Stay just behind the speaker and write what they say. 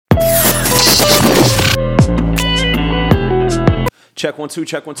Check 1 2,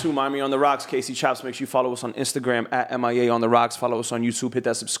 check 1 2. Miami on the Rocks. Casey Chops. Make sure you follow us on Instagram at MIA on the Rocks. Follow us on YouTube. Hit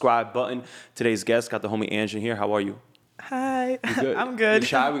that subscribe button. Today's guest got the homie Ange in here. How are you? Hi. Good? I'm good. You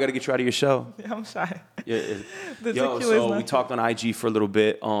shy? We got to get you out of your shell. Yeah, I'm shy. Yeah. The Yo, tequila's so not we talked on IG for a little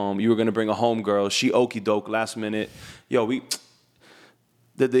bit. You were gonna bring a homegirl. She okie doke last minute. Yo,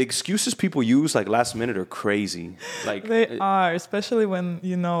 the excuses people use like last minute are crazy. Like They are, especially when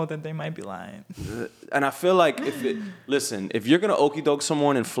you know that they might be lying. And I feel like if you're gonna okie doke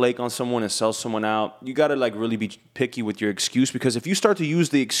someone and flake on someone and sell someone out, you gotta like really be picky with your excuse, because if you start to use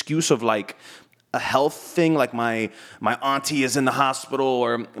the excuse of like a health thing, like my auntie is in the hospital,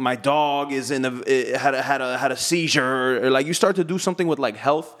 or my dog is had a seizure, or like you start to do something with like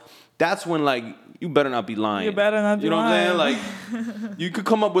health, that's when like you better not be lying. You better not be lying. You know what I'm saying? Like you could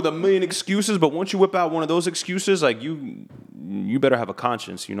come up with a million excuses, but once you whip out one of those excuses, like you better have a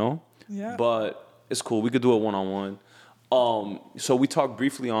conscience, you know? Yeah. But it's cool. We could do it one-on-one. So we talked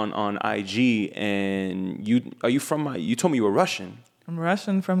briefly on IG, and you told me you were Russian. I'm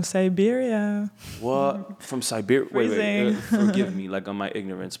Russian from Siberia. What? From Siberia? Wait, forgive me, like on my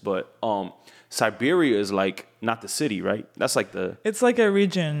ignorance, but Siberia is like not the city, right? That's like It's like a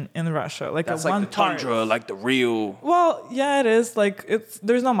region in Russia, like that's a like one the tundra, part. like the real. Well, yeah, it is. Like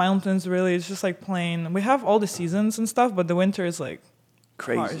there's no mountains really. It's just like plain. We have all the seasons and stuff, but the winter is like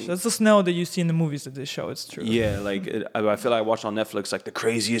Crazy. harsh. That's the snow that you see in the movies that they show. It's true. Yeah, like I feel like I watched on Netflix like the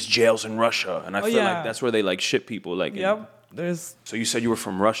craziest jails in Russia, and I feel yeah. like that's where they like ship people. Like, Yep. There's So you said you were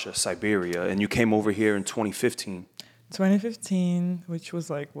from Russia, Siberia, and you came over here in 2015. 2015, which was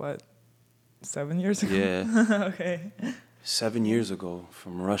like what, 7 years ago? Yeah, Okay. 7 years ago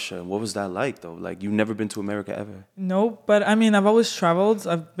from Russia. What was that like though? Like you've never been to America ever? No, but I mean, I've always traveled.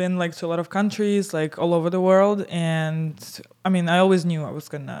 I've been like to a lot of countries, like all over the world, and I mean, I always knew I was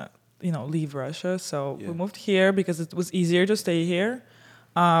gonna, leave Russia. So Yeah. we moved here because it was easier to stay here,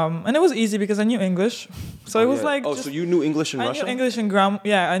 and it was easy because I knew English. So it was like so you knew English in I Russia? knew English and grammar.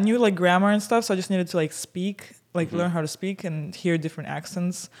 Yeah, I knew like grammar and stuff. So I just needed to like speak, like learn how to speak and hear different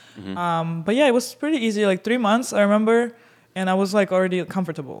accents. But yeah, it was pretty easy. Like 3 months, I remember, and I was like already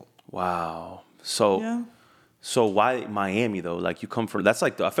comfortable. Wow. So Yeah. so why Miami though? Like you come from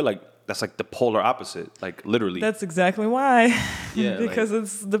I feel like that's like the polar opposite. Like literally. That's exactly why. Yeah, because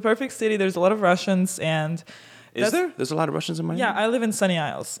it's the perfect city. There's a lot of Russians and. Is there? There's a lot of Russians in Miami? Yeah, I live in Sunny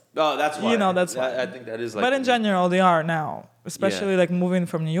Isles. Oh, that's why. That's why. I think that is like. But in general, they are now. Especially like moving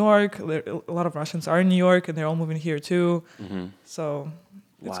from New York. A lot of Russians are in New York and they're all moving here too. So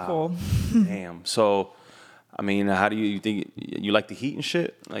it's Wow. cool. Damn. So, I mean, how do you think you like the heat and shit?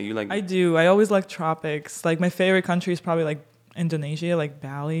 Like you like? I do. I always like tropics. Like my favorite country is probably like Indonesia, like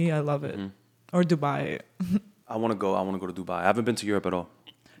Bali. I love it. Or Dubai. I want to go. I want to go to Dubai. I haven't been to Europe at all.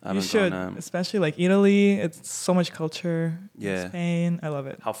 I You haven't should, gone, especially like Italy. It's so much culture. Yeah. Spain, I love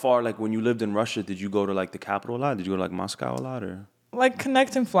it. How far? Like when you lived in Russia, did you go to like the capital a lot? Did you go to like Moscow a lot, or? Like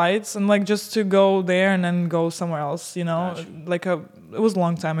connecting flights and like just to go there and then go somewhere else. Got you. Like it was a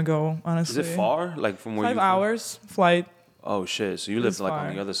long time ago, Is honestly. it far? Like from where 5 you? from? hours flight. Oh shit! So you lived It's like far.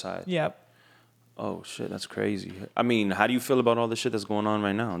 on the other side. Yep. Oh shit! That's crazy. I mean, how do you feel about all the shit that's going on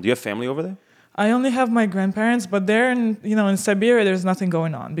right now? Do you have family over there? I only have my grandparents, but they're in Siberia. There's nothing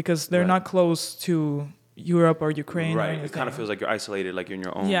going on because they're Right. not close to Europe or Ukraine. Or Right. anything. It kind of feels like you're isolated, like you're in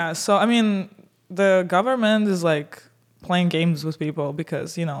your own. Yeah. So I mean, the government is like playing games with people because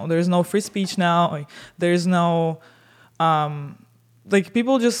there's no free speech now. Like, there's no like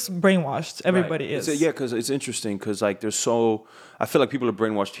people just brainwashed. Everybody Right. is. Because it's interesting because like I feel like people are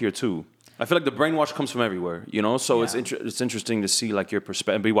brainwashed here too. I feel like the brainwash comes from everywhere, So Yeah. it's interesting to see like your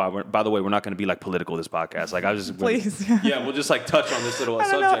perspective. By the way, we're not going to be like political this podcast. Like I was just Please. yeah, we'll just like touch on this little I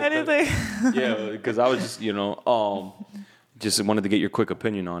don't subject. know anything. Yeah, because I was just just wanted to get your quick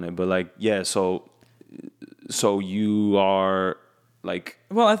opinion on it. But like so you are like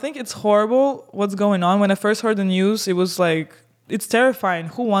Well, I think it's horrible what's going on. When I first heard the news, it was like it's terrifying.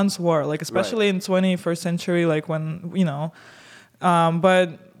 Who wants war? Like especially in 21st century, like when but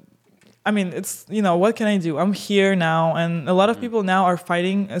I mean, it's what can I do? I'm here now, and a lot of people now are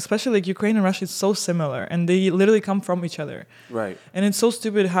fighting. Especially like Ukraine and Russia, it's so similar, and they literally come from each other. right. And it's so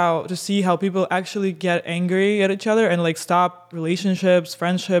stupid to see how people actually get angry at each other and like stop relationships,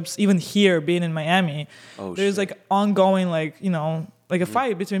 friendships. Even here, being in Miami, there's shit. like ongoing like a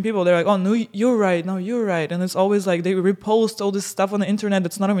fight between people. They're like, oh no, you're right, no, you're right, and it's always like they repost all this stuff on the internet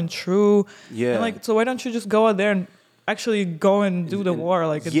that's not even true. Yeah. And like, so why don't you just go out there and actually go and do the war?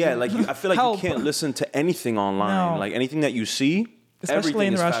 Like I feel like help. you can't listen to anything online. No. Like anything that you see, Especially everything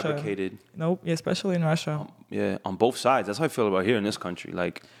in is Russia. fabricated. Nope, yeah, especially in Russia. Yeah, on both sides. That's how I feel about here in this country.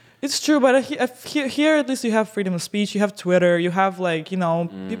 Like It's true, but here at least you have freedom of speech. You have Twitter. You have like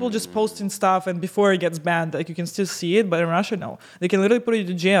people just posting stuff, and before it gets banned, like you can still see it. But in Russia, no, they can literally put you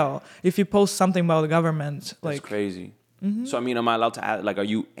to jail if you post something about the government. That's crazy. So I mean, am I allowed to add? Like, are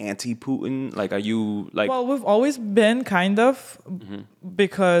you anti-Putin? Like, are you like? Well, we've always been kind of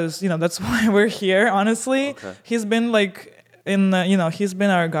because that's why we're here. Honestly, Okay. he's been like he's been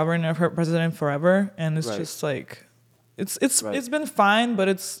our governor, president forever, and it's just like. It's been fine, but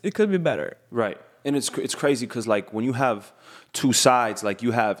it could be better. Right. And it's crazy because like when you have two sides, like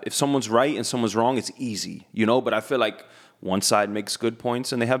you have if someone's right and someone's wrong, it's easy, But I feel like one side makes good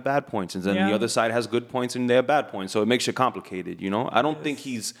points and they have bad points, and then the other side has good points and they have bad points. So it makes it complicated, I don't think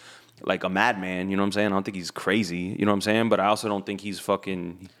he's like a madman, you know what I'm saying? I don't think he's crazy, you know what I'm saying? But I also don't think he's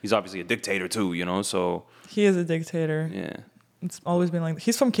obviously a dictator too, So he is a dictator. Yeah. It's always been like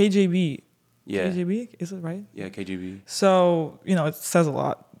he's from KGB. Yeah. KGB, is it right? Yeah, KGB. So, it says a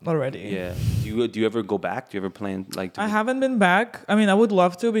lot already. Yeah. Do you ever go back? Do you ever plan like to I haven't been back. I mean, I would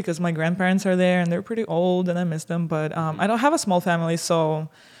love to because my grandparents are there and they're pretty old and I miss them, but I don't have a small family, so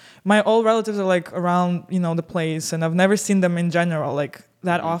my old relatives are like around, the place, and I've never seen them in general like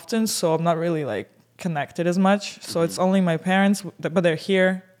that often, so I'm not really like connected as much. So it's only my parents, but they're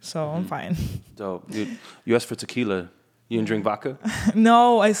here, so I'm fine. Dope. Dude, you asked for tequila. You didn't drink vodka?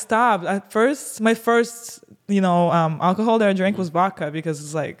 No, I stopped. At first, my first, alcohol that I drank was vodka because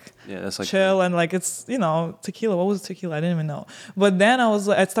it's like, that's like chill and like it's, tequila. What was tequila? I didn't even know. But then I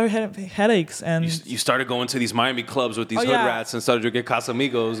started having headaches and... You started going to these Miami clubs with these hood rats and started drinking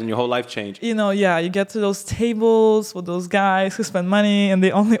Casamigos and your whole life changed. You get to those tables with those guys who spend money and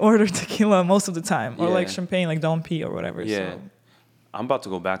they only order tequila most of the time. Or like champagne, like Dom P or whatever. Yeah. So. I'm about to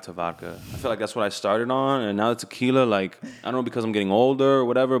go back to vodka. I feel like that's what I started on, and now the tequila, like, I don't know, because I'm getting older or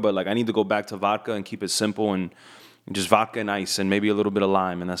whatever, but like I need to go back to vodka and keep it simple and just vodka and ice and maybe a little bit of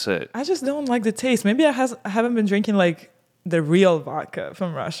lime, and that's it. I just don't like the taste. Maybe I haven't been drinking like the real vodka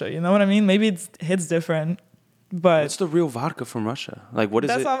from Russia. You know what I mean? Maybe it hits different. But what's the real vodka from Russia? Like, what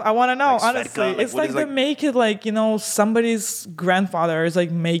is it? That's all I want to know, like honestly. Svedka? It's like they make it like, somebody's grandfather is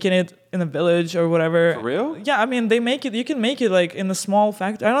like making it in a village or whatever. For real? Yeah, I mean, they make it, you can make it like in a small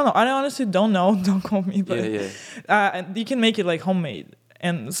factory. I don't know. I honestly don't know. Don't call me. But, and you can make it like homemade.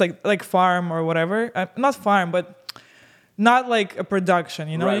 And it's like farm or whatever. Not farm, but not like a production,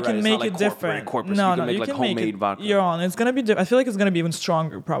 you can make it different. No, you can make homemade vodka. Your own. It's going to be, I feel like it's going to be even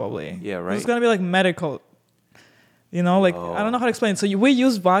stronger probably. Yeah, right. It's going to be like medical. I don't know how to explain it. So we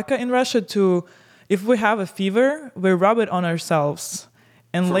use vodka in Russia if we have a fever, we rub it on ourselves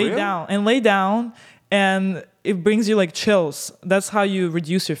and lay down, and it brings you like chills. That's how you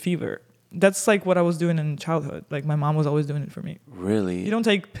reduce your fever. That's like what I was doing in childhood. Like my mom was always doing it for me. Really? You don't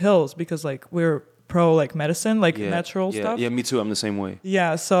take pills because like we're pro like medicine, like natural stuff. Yeah, me too. I'm the same way.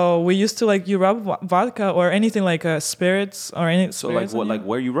 Yeah, so we used to like you rub vodka or anything like spirits or any. So like what? Like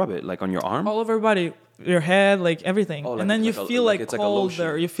where you rub it? Like on your arm? All over your body. Your head, like everything, and then you feel like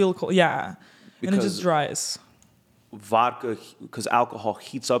colder. You feel cold, and it just dries. Vodka, because alcohol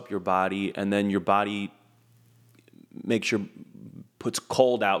heats up your body, and then your body puts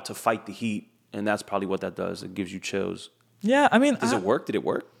cold out to fight the heat, and that's probably what that does. It gives you chills. Yeah, I mean, does it work? Did it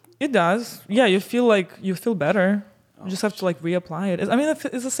work? It does. Yeah, you feel better. You just have to like reapply it. I mean,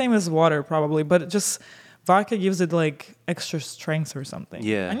 it's the same as water probably, but it just. Vodka gives it like extra strength or something.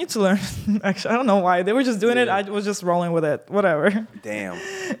 Yeah. I need to learn. Actually, I don't know why. They were just doing it. I was just rolling with it. Whatever. Damn.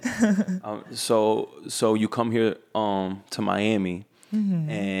 So you come here to Miami,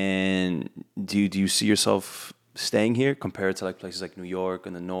 and do you see yourself staying here compared to like places like New York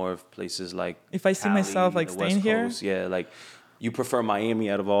and the North, places like if I see Cali, myself like staying here? Yeah, like you prefer Miami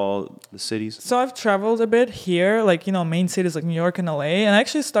out of all the cities? So I've traveled a bit here, like, main cities like New York and LA. And I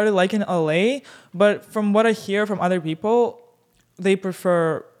actually started liking LA. But from what I hear from other people, they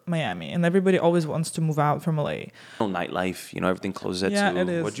prefer Miami. And everybody always wants to move out from LA. Nightlife, everything closes at 2. It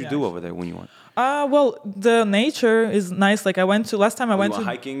is. What'd you do over there when you went? Well, the nature is nice. Like last time I went to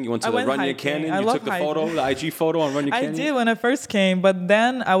hiking. You went to the Runyon Canyon. You took the photo, the IG photo on Runyon Canyon. I did when I first came, but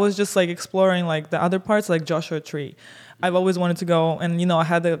then I was just like exploring like the other parts, like Joshua Tree. I've always wanted to go, and I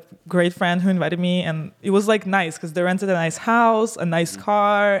had a great friend who invited me, and it was like nice because they rented a nice house, a nice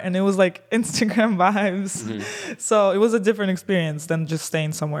car, and it was like Instagram vibes. So it was a different experience than just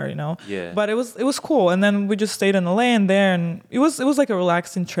staying somewhere, Yeah. But it was cool, and then we just stayed in LA and there, and it was like a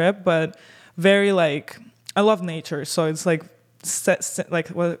relaxing trip, but very like I love nature, so it's like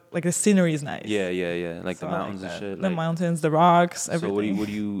like the scenery is nice. Yeah. Like so the mountains and shit. The mountains, the rocks, everything. So what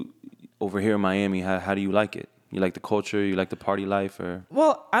do you over here in Miami? How do you like it? You like the culture? You like the party life? Or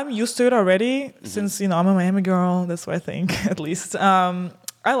well, I'm used to it already since I'm a Miami girl. That's what I think, at least.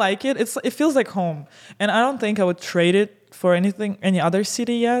 I like it. It feels like home, and I don't think I would trade it for any other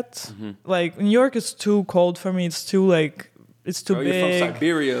city yet. Like New York is too cold for me. It's too like it's too Oh, big. you're from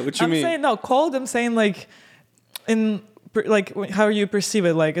Siberia. What you I'm mean? saying no cold. I'm saying like like how you perceive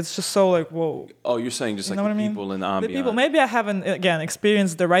it. Like it's just so like whoa. Oh, you're saying just You like know the what I mean? people and the ambiance. The people. Maybe I haven't again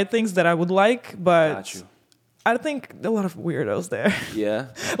experienced the right things that I would like, but Got you. I think a lot of weirdos there, Yeah.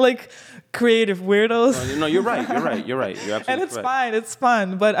 like creative weirdos. No, you're right. You're right. You're right. You're absolutely And it's correct. fine. It's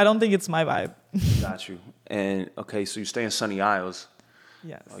fun, but I don't think it's my vibe. Got you. And okay, so you stay in Sunny Isles.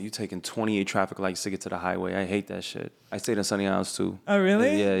 Yes. Oh, you taking 28 traffic lights to get to the highway. I hate that shit. I stayed in Sunny Isles too. Oh,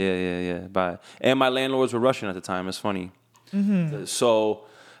 really? Yeah. Bye. And my landlords were Russian at the time. It's funny. Mm-hmm. So,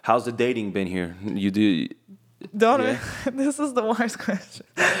 how's the dating been here? You do. Don't. Yeah. This is the worst question.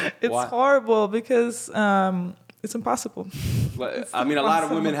 It's Why? horrible because it's impossible. I mean, a lot of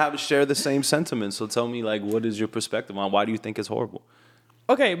women have share the same sentiment. So tell me, like, what is your perspective on why do you think it's horrible?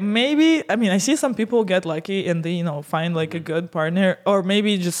 Okay, maybe I mean I see some people get lucky and they find like a good partner, or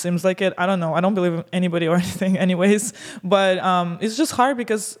maybe it just seems like it. I don't know. I don't believe in anybody or anything, anyways. But it's just hard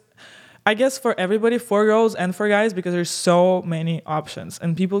because I guess for everybody, for girls and for guys, because there's so many options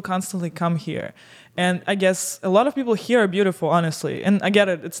and people constantly come here. And I guess a lot of people here are beautiful, honestly. And I get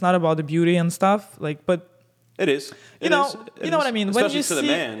it. It's not about the beauty and stuff, but It is. you know what I mean. Especially when you to see, the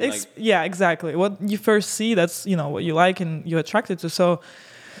man. yeah, exactly. What you first see, that's what you like and you're attracted to. So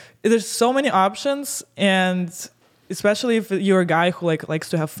there's so many options, and especially if you're a guy who likes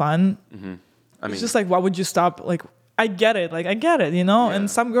to have fun, it's just like, why would you stop? Like, I get it. Yeah. And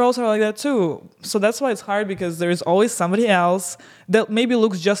some girls are like that too. So that's why it's hard, because there's always somebody else that maybe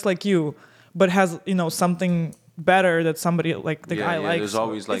looks just like you, but has something better that somebody like the guy likes. There's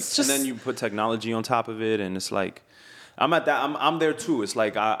always like, It's just, and then you put technology on top of it, and it's like, I'm there too. It's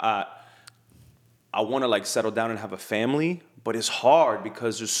like I want to like settle down and have a family, but it's hard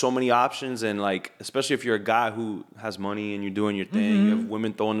because there's so many options, and like especially if you're a guy who has money and you're doing your thing, you have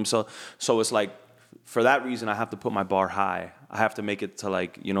women throwing themselves. So it's like for that reason, I have to put my bar high. I have to make it to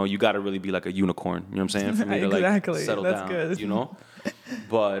like you got to really be like a unicorn. You know what I'm saying? For me to like Exactly. settle That's down. good.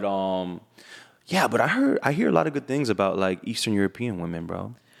 But yeah, but I hear a lot of good things about like Eastern European women,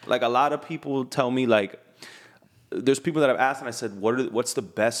 bro. Like a lot of people tell me like, there's people that I've asked and I said, what's the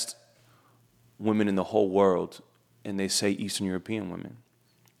best women in the whole world? And they say Eastern European women.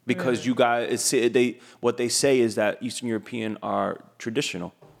 Because you guys, what they say is that Eastern European are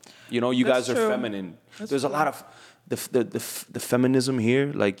traditional. You That's guys are true. feminine. That's There's a true. lot of the feminism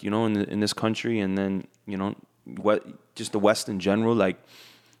here, like, in this country, and then, just the West in general, like,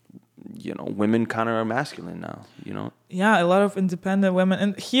 women kind of are masculine now, Yeah, a lot of independent women.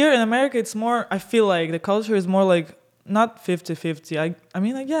 And here in America, it's more, I feel like the culture is more like not 50-50. I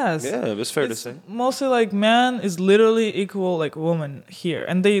mean, I guess. Yeah, it's fair to It's say. mostly like man is literally equal like woman here.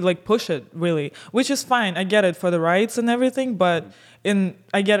 And they like push it really, which is fine. I get it for the rights and everything. But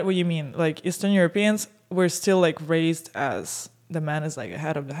I get what you mean. Like Eastern Europeans, we're still like raised as the man is like a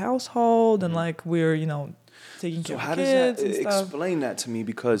head of the household and like we're, taking care So how of does kids that and stuff. explain that to me?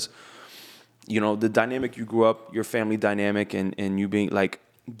 Because the dynamic you grew up, your family dynamic, and you being like,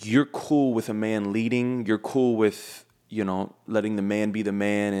 you're cool with a man leading, you're cool with letting the man be the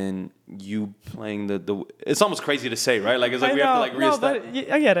man, and you playing the it's almost crazy to say, right? Like it's like I we have to know. like No, reestablish.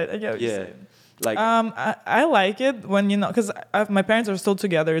 but I get it. I get what you're Yeah, saying. like I like it when because my parents are still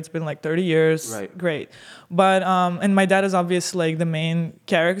together. It's been like 30 years. Right. Great. But and my dad is obviously like the main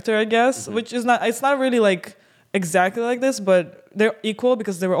character, I guess, which is not. It's not really like exactly like this, but they're equal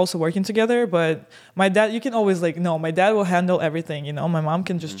because they were also working together. But my dad, you can always like, no, my dad will handle everything. My mom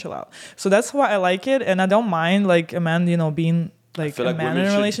can just chill out. So that's why I like it, and I don't mind like a man, being I like feel a like man women in a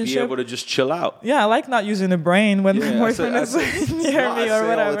should be relationship. able to just chill out. Yeah, I like not using the brain when my Yeah, boyfriend is near no, me I or say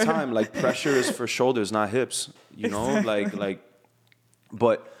whatever. all the time, like pressure is for shoulders, not hips.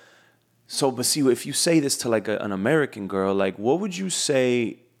 But see, if you say this to like an American girl, like what would you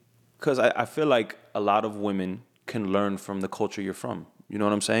say? Because I feel like a lot of women can learn from the culture you're from. You know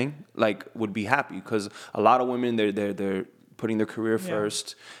what I'm saying? Like would be happy because a lot of women they're putting their career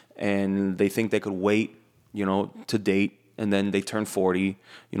first, and they think they could wait, to date. And then they turn 40, you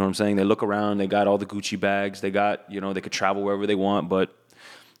know what I'm saying? They look around, they got all the Gucci bags, they got, they could travel wherever they want. But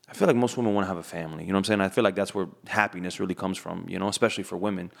I feel like most women want to have a family, you know what I'm saying? I feel like that's where happiness really comes from, especially for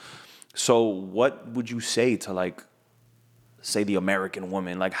women. So what would you say to like, say the American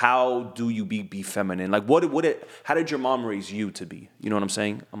woman? Like, how do you be feminine? Like, how did your mom raise you to be? You know what I'm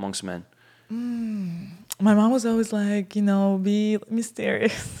saying? Amongst men. My mom was always like, be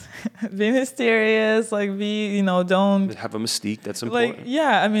mysterious. Be mysterious. Like, don't. Have a mystique, that's important. Like,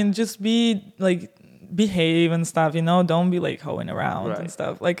 yeah, I mean, just be, like, behave and stuff, you know, don't be like hoeing around Right. and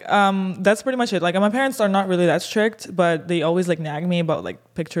stuff. Like that's pretty much it. Like my parents are not really that strict, but they always like nag me about like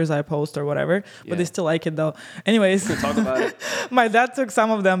pictures I post or whatever. But they Yeah. still like it though. Anyways, Talk about it. my dad took some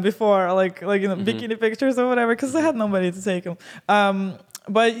of them before, like you know, bikini pictures or whatever, because I had nobody to take them.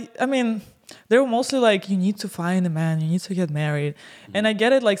 But I mean, they were mostly like, you need to find a man, you need to get married, and I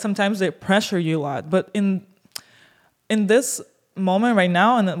get it. Like sometimes they pressure you a lot, but in this moment right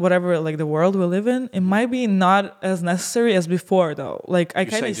now and whatever like the world we live in, it might be not as necessary as before though. Like I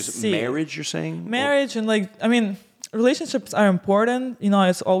You're kind saying of just see it. marriage, you're saying? Marriage and like I mean relationships are important, you know,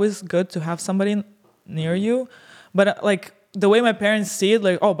 it's always good to have somebody near you, but like the way my parents see it,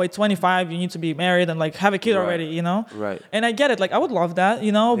 like, oh, by 25 you need to be married and like have a kid Right. already, you know. Right. And I get it, like I would love that,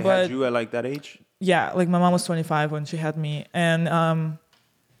 you know. They But had you at like that age? yeah, like my mom was 25 when she had me, and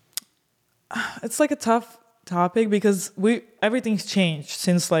it's like a tough topic because everything's changed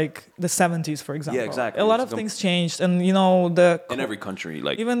since like the 70s, for example. Yeah, exactly. A lot It's of things changed, and you know In every country,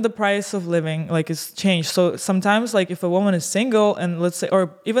 like even the price of living like is changed. So sometimes like if a woman is single and let's say,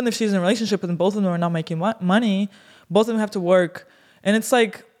 or even if she's in a relationship and both of them are not making money, both of them have to work, and it's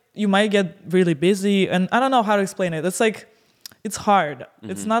like you might get really busy, and I don't know how to explain it. It's like it's hard.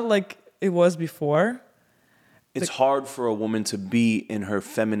 It's not like it was before. it's hard for a woman to be in her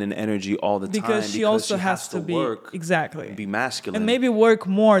feminine energy all the time Because she also has to be work exactly and be masculine. and maybe work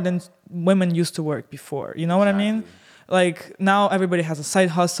more than women used to work before. You know what I mean? Exactly. Like now everybody has a side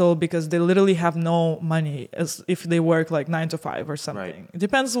hustle because they literally have no money as if they work like 9 to 5 or something. Right. It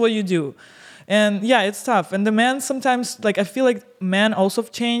depends what you do. And yeah, it's tough. And the men sometimes, like I feel like men also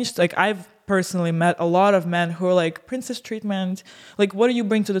have changed. Like I've personally met a lot of men who are like princess treatment. Like what do you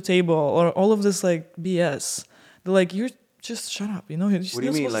bring to the table? Or all of this like BS. They're like, you're just shut up, you know? You're just What do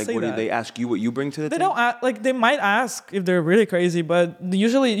you not mean? supposed to Like, say what do that. they ask you what you bring to the They table? don't like they might ask if they're really crazy, but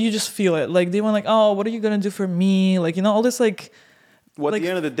usually you just feel it. Like they want like, oh, what are you gonna do for me? Like you know all this like Well, at like- the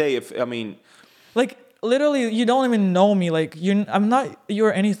end of the day, like literally you don't even know me. Like I'm not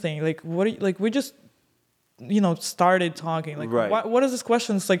you're anything. Like what are you, like we just started talking. Like Right. what is this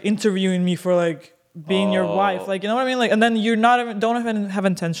question? It's like interviewing me for like being your wife. Like you know what I mean? Like and then you're not even don't even have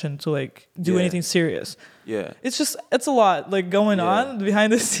intention to like do Yeah. anything serious. yeah. It's a lot like going Yeah. on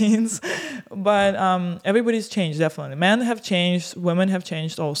behind the scenes, but everybody's changed definitely. Men have changed, women have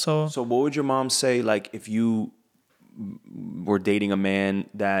changed also. So, what would your mom say, like, if you were dating a man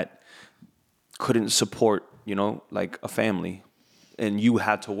that couldn't support, like a family, and you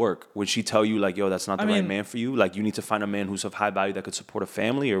had to work? Would she tell you, like, yo, that's not the right mean- man for you? Like, you need to find a man who's of high value that could support a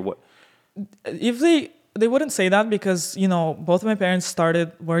family, or what? If they wouldn't say that because both of my parents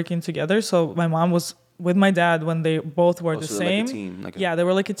started working together. So my mom was with my dad when they both were the so they're same. like a team, like a- Yeah, they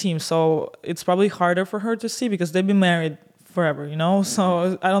were like a team. So it's probably harder for her to see because they've been married forever,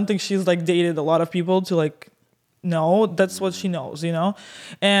 So I don't think she's like dated a lot of people to like know. That's what she knows,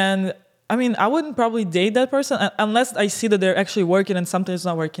 And I mean, I wouldn't probably date that person unless I see that they're actually working and something's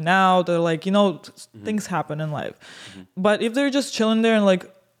not working out, or like, things happen in life. But if they're just chilling there and like,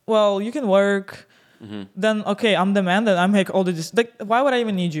 well, you can work, then okay, I'm the man, then I'm like all the like, why would I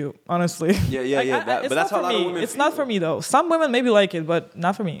even need you, honestly? Yeah, yeah, Like, yeah. But it's that's not how a for lot of me. women It's not feel. for me though. Some women maybe like it, but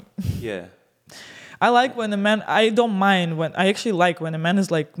not for me. Yeah. I like when a man. I don't mind when I actually like when a man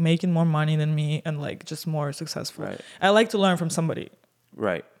is like making more money than me and like just more successful. Right. I like to learn from somebody.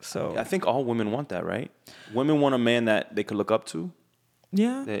 Right. So I think all women want that, right? Women want a man that they could look up to,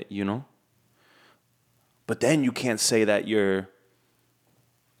 yeah. that, But then you can't say that you're...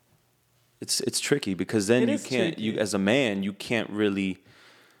 It's tricky because then It you is can't... tricky. You as a man, you can't really...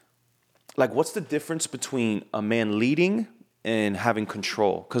 Like, what's the difference between a man leading and having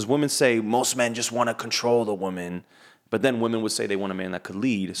control? Because women say most men just want to control the woman, but then women would say they want a man that could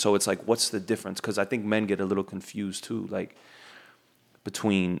lead. So it's like, what's the difference? Because I think men get a little confused too, like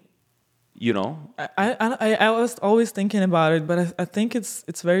between, I was always thinking about it, but I think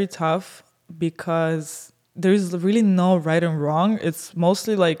it's very tough because there's really no right and wrong. It's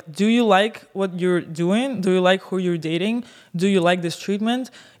mostly like, do you like what you're doing? Do you like who you're dating? Do you like this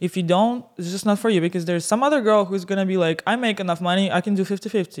treatment? If you don't, it's just not for you, because there's some other girl who's gonna be like, I make enough money, I can do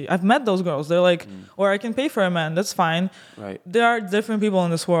 50-50. I've met those girls. They're like, or I can pay for a man, that's fine. Right. There are different people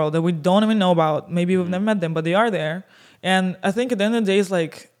in this world that we don't even know about. Maybe we've never met them, but they are there. And I think at the end of the day, it's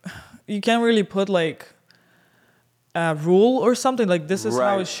like, you can't really put like a rule or something like this is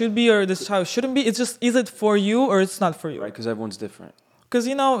how Right. it should be or this is how it shouldn't be. It's just, is it for you or it's not for you? Right, because everyone's different. Because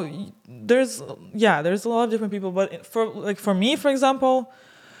there's a lot of different people, but for me, for example,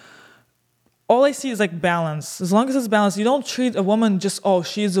 all I see is like balance. As long as it's balanced, you don't treat a woman just, oh,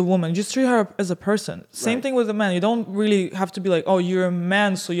 she's a woman. You just treat her as a person. Same Right. thing with a man. You don't really have to be like, oh, you're a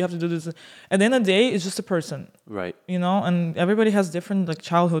man, so you have to do this. At the end of the day, it's just a person, Right. you know. And everybody has different like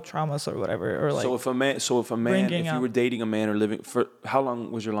childhood traumas or whatever, or like. So if a man, bringing if you up- were dating a man or living for, how long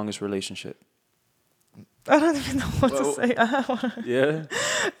was your longest relationship? I don't even know what Well, to say. Yeah.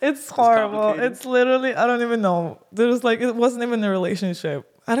 It's horrible. complicated? It's literally, I don't even know. There's like, it wasn't even a relationship.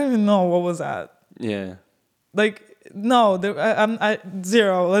 I don't even know what was that. Yeah. Like, no, I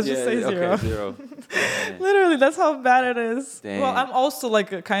zero. Let's just say Okay, zero. zero. Literally, that's how bad it is. Dang. Well, I'm also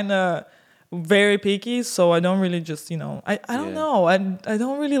like kind of very picky, so I don't really just, you know, I don't Yeah. know. I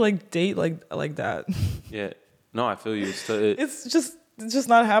don't really like date like that. Yeah. No, I feel you. It's just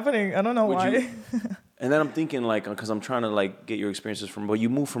not happening. I don't know Would why. you- And then I'm thinking like, because I'm trying to like get your experiences from. But you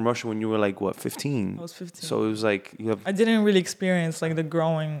moved from Russia when you were like what, 15? I was 15. So it was like you have. I didn't really experience like the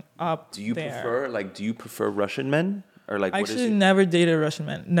growing up. Do you there. prefer Russian men or like I what is actually it? never dated Russian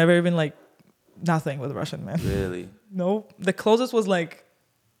men. Never even like nothing with Russian men. Really? Nope. The closest was like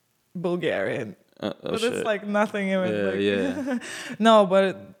Bulgarian. Oh But shit. it's like nothing even. Yeah, like, yeah. No,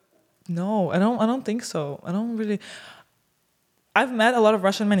 but no, I don't think so. I don't really. I've met a lot of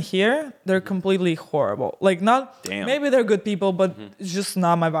Russian men here. They're completely horrible. Like not Damn. maybe they're good people, but it's just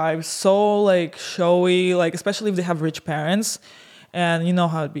not my vibe. So like showy, like especially if they have rich parents, and you know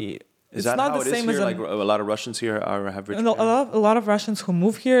how it be. Is It's that not how the it is same here? as Like a lot of Russians here have rich and a parents? lot of Russians who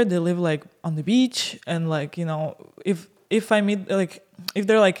move here, they live like on the beach, and like you know, if I meet like if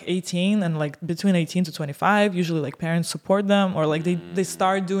they're like 18 and like between 18 to 25, usually like parents support them or like they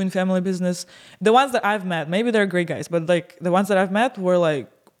start doing family business. The ones that I've met, maybe they're great guys, but like the ones that I've met were like,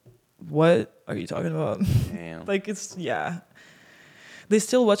 what are you talking about? Damn. Like it's yeah. They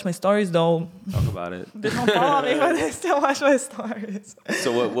still watch my stories though. Talk about it. They don't follow me, but they still watch my stories.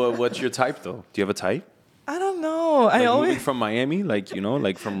 So what's your type though? Do you have a type? I don't know. Like I moving always from Miami, like you know,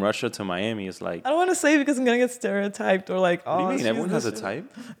 like from Russia to Miami is like. I don't want to say because I'm gonna get stereotyped or like, What do oh, you mean? she's Everyone has a this- type.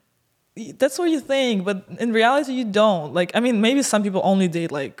 That's what you think, but in reality, you don't. Like, I mean, maybe some people only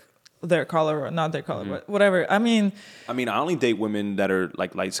date like their color or not their color, but whatever. I mean, I mean, I only date women that are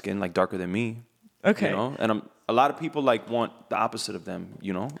like light skinned, like darker than me. okay, You know, and a lot of people like want the opposite of them.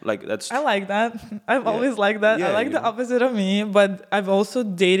 You know, like that's. I like that. I've always liked that. I Yeah, like you the know. opposite of me, but I've also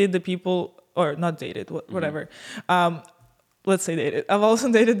dated the people, or not dated, whatever. Let's say dated. I've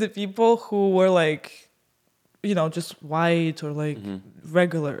also dated the people who were like, you know, just white or like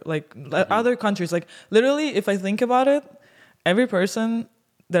regular, like other countries. Like literally, if I think about it, every person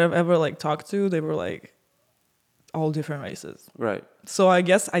that I've ever like talked to, they were like all different races. Right. So I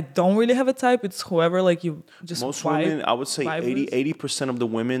guess I don't really have a type. It's whoever like you just Most vibe- women, I would say vibe 80% of the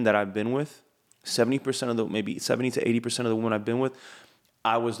women that I've been with, 70% of the, maybe 70 to 80% of the women I've been with,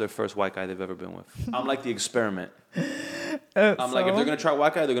 I was their first white guy they've ever been with. I'm like the experiment. I'm like, if they're going to try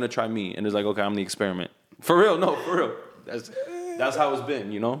white guy, they're going to try me. And it's like, okay, I'm the experiment. For real, no, for real. That's how it's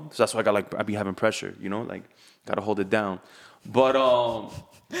been, you know? So that's why I be having pressure, you know? Like, got to hold it down. But,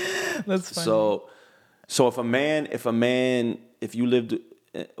 That's funny. so if you lived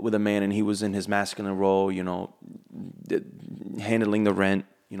with a man and he was in his masculine role, you know, handling the rent,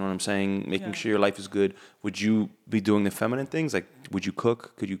 you know what I'm saying, making Yeah. sure your life is good, would you be doing the feminine things? Like, would you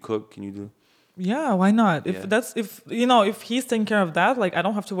cook? Could you cook? Can you do? Yeah, why not? Yeah. If you know, if he's taking care of that, like I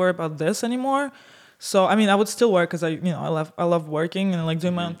don't have to worry about this anymore. So I mean, I would still work because I love working and like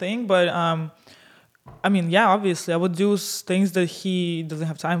doing my own thing. But I mean, yeah, obviously I would do things that he doesn't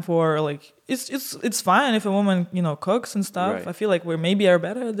have time for. Like it's fine if a woman cooks and stuff. Right. I feel like we maybe are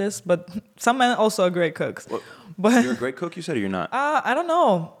better at this, but some men also are great cooks. What, But you're a great cook, you said, or you're not? I don't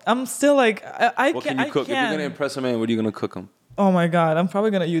know. I'm still like I What can can you cook? If you're can. gonna impress a man, what are you gonna cook him? Oh my god, I'm probably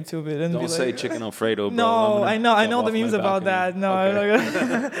gonna YouTube it and Don't be say like, chicken Alfredo, bro. No, I know jump the off memes my about balcony. that. No, Okay.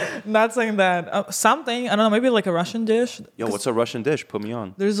 I'm not gonna, not saying that. Something I don't know, maybe like a Russian dish. Yo, what's a Russian dish? Put me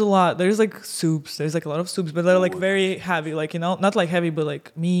on. There's a lot. There's like soups. There's like a lot of soups, but they're like Ooh. very heavy. Like not like heavy, but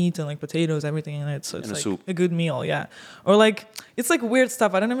like meat and like potatoes, everything in it. So it's In a like soup. a good meal, yeah. Or like it's like weird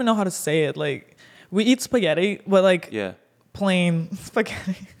stuff. I don't even know how to say it. Like we eat spaghetti, but like Yeah. plain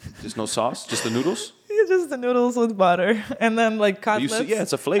spaghetti. Just no sauce? Just the noodles? It's just the noodles with butter, and then like you cutlets. see- yeah,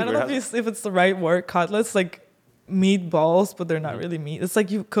 it's a flavor. I don't know It has- if it's the right word. Cutlets, like meatballs, but they're not really meat. It's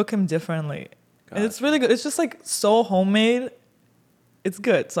like you cook them differently, and it's really good. It's just like so homemade. It's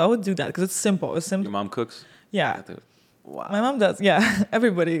good, so I would do that because it's simple. It's simple. Your mom cooks? Yeah, Wow. my mom does. Yeah,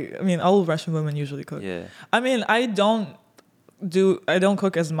 everybody. I mean, all Russian women usually cook. Yeah. I mean, I don't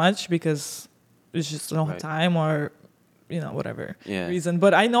cook as much because it's just I don't have Right. time or whatever Yeah. reason.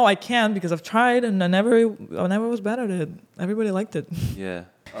 But I know I can because I've tried and I never was bad at it. Everybody liked it. Yeah.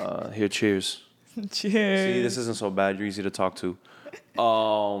 Here, cheers. Cheers. See, this isn't so bad. You're easy to talk to.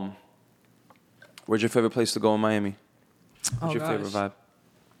 Where's your favorite place to go in Miami? What's your favorite vibe?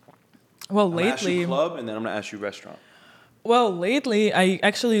 Well, I'm gonna ask you lately, club, and then I'm gonna ask you restaurant. I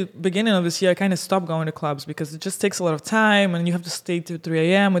actually, beginning of this year, I kind of stopped going to clubs because it just takes a lot of time and you have to stay till 3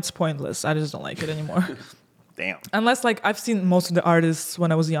 a.m. It's pointless. I just don't like it anymore. Damn. Unless, like, I've seen most of the artists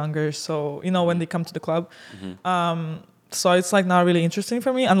when I was younger. So, when they come to the club. So it's, like, not really interesting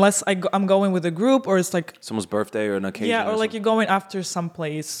for me unless I'm going with a group or it's, like... Someone's birthday or an occasion. Yeah, or, like, something. you're going after some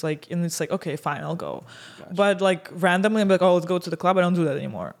place, like, and it's like, okay, fine, I'll go. Gotcha. But, like, randomly, I'm like, oh, let's go to the club. I don't do that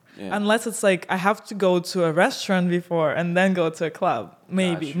anymore. Yeah. Unless it's like I have to go to a restaurant before and then go to a club.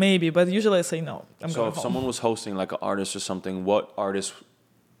 Gotcha. Maybe. But usually I say no. I'm So going if home. someone was hosting like an artist or something, what artist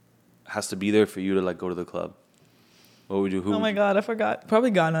has to be there for you to like go to the club? What would you? Who? Oh my God, I forgot. Probably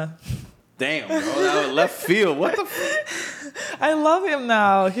Ghana. Damn, bro, that was left field. What the? I love him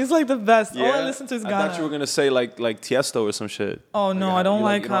now. He's like the best. All I listen to is Ghana. I thought you were gonna say like Tiesto or some shit. Oh no, Like, I don't you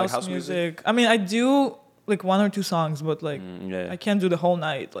like you don't house music. I mean, I do like 1 or 2 songs, but like Yeah. I can't do the whole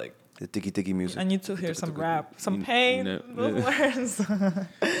night. Like The tiki music. I need to hear some rap, some pain. Those words.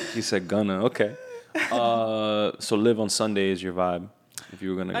 You said Gunna. Okay. So live on Sunday is your vibe. If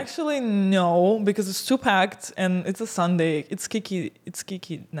you were gonna. Actually, no, because it's too packed and it's a Sunday. It's Kiki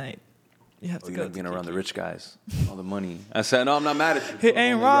night. You have to You're go not to being around the Kiki. rich guys, all the money. I said, no, I'm not mad at you. He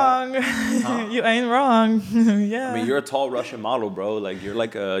ain't wrong. You ain't wrong. Yeah. I mean, you're a tall Russian model, bro. Like you're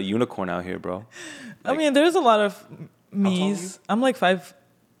like a unicorn out here, bro. I mean, there's a lot of tall are you? me's. I'm like 5'8"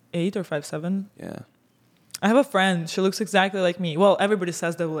 or 5'7". Yeah. I have a friend. She looks exactly like me. Well, everybody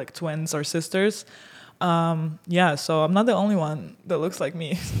says they're like twins or sisters. Yeah, so I'm not the only one that looks like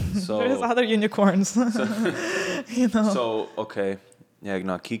me. So There's other unicorns. So okay, yeah,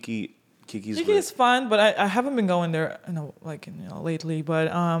 no, Kiki's Kiki lit. is fun, but I haven't been going there, lately.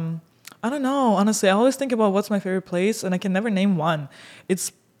 But I don't know. Honestly, I always think about what's my favorite place, and I can never name one.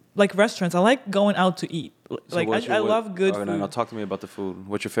 It's like restaurants. I like going out to eat. So Like what's I your- love good okay, food. No, talk to me about the food.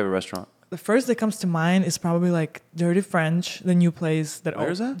 What's your favorite restaurant? The first that comes to mind is probably like Dirty French, the new place that.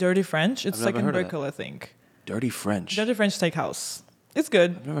 Where is that? Dirty French. It's I've like never in heard of Brickell, I think. Dirty French. Dirty French Steakhouse. It's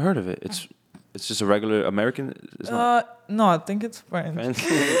good. I've never heard of it. It's just a regular American. It's not No, I think it's French. French.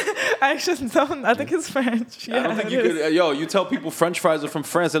 I actually don't. I think it's French. Yeah, I don't think it you is. could. You tell people French fries are from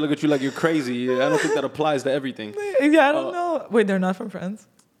France, they look at you like you're crazy. I don't think that applies to everything. Yeah, I don't know. Wait, they're not from France.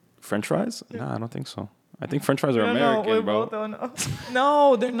 French fries? No, I don't think so. I think French fries are I don't American, know. We bro. both don't know.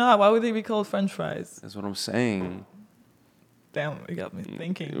 No, they're not. Why would they be called French fries? That's what I'm saying. Damn, you got me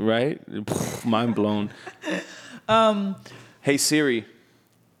thinking. Right? Mind blown. Hey Siri,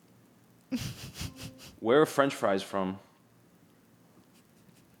 where are French fries from?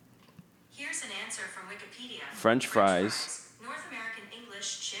 Here's an answer from Wikipedia. French fries. North American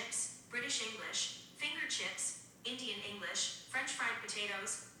English chips, British English, finger chips, Indian English, French fried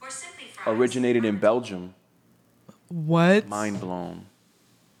potatoes, or simply fries. Originated in Belgium. What? Mind blown.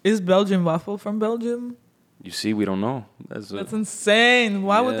 Is Belgian waffle from Belgium? You see, we don't know. That's insane.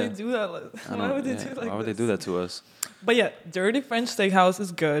 Why would Yeah. they do that? Why would they do like Why would they this? do that to us? But yeah, Dirty French Steakhouse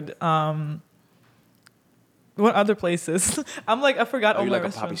is good. What other places? I forgot Are all you my like a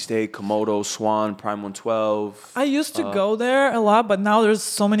Poppy restaurants. Steak, Komodo, Swan, Prime 112? I used to go there a lot, but now there's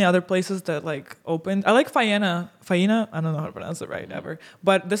so many other places that like opened. I like Faena. Faena? I don't know how to pronounce it right ever.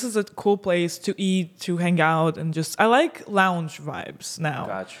 But this is a cool place to eat, to hang out, and I like lounge vibes now.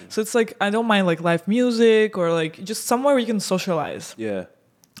 Got you. So it's like I don't mind like live music or like just somewhere where you can socialize. Yeah.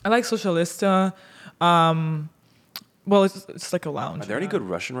 I like Socialista. Well, it's like a lounge. Are there any good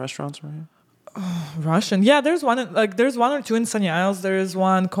Russian restaurants around here? Russian? Yeah, there's one. There's 1 or 2 in Sunny Isles. There is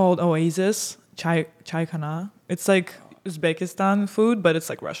one called Oasis Chai Khana. It's like Uzbekistan food, but it's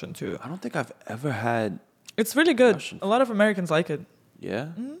like Russian too. I don't think I've ever had. It's really good. Russian A lot of Americans like it. Yeah.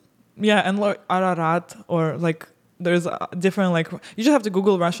 Yeah, and like Ararat or like there's different like you just have to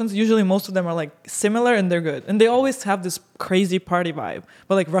Google Russians. Usually most of them are like similar and they're good, and they always have this crazy party vibe,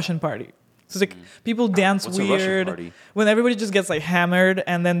 but like Russian party. So it's like people dance What's a Russian weird party? when everybody just gets like hammered,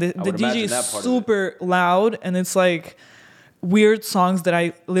 and then the would DJ imagine is that part of it. super loud, and it's like weird songs that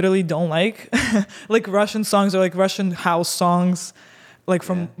I literally don't like, like Russian songs or like Russian house songs, like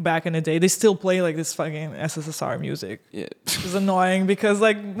from back in the day. They still play like this fucking SSSR music. Yeah. It's annoying because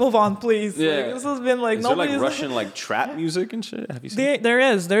like move on, please. Yeah. Like, this has been like Is there like nobody's Russian like trap music and shit? Have you seen? There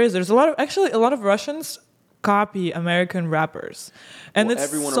is. There's a lot of Russians copy American rappers, and Well, it's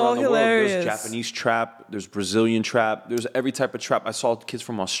everyone so around the hilarious. world. There's Japanese trap. There's Brazilian trap. There's every type of trap. I saw kids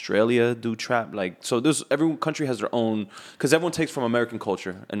from Australia do trap. Like so, there's every country has their own because everyone takes from American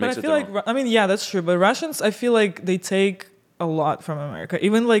culture and But makes I it feel their like own. I mean, yeah, that's true. But Russians, I feel like they take a lot from America.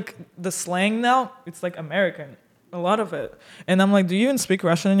 Even like the slang now, it's like American, a lot of it. And I'm like, do you even speak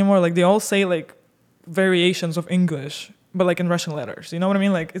Russian anymore? Like they all say like variations of English, but like in Russian letters. You know what I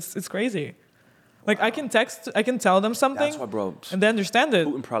mean? Like it's crazy. Like I can tell them something, That's why, bro. and they understand it.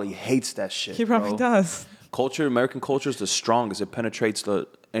 Putin probably hates that shit. He probably bro. does. American culture is the strongest. It penetrates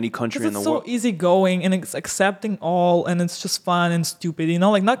any country in Because the it's world. so easygoing and it's accepting all, and it's just fun and stupid. You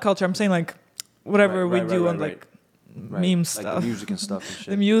know, like not culture. I'm saying like whatever Right, we do and right. like Right. meme Like stuff. the music and stuff and shit.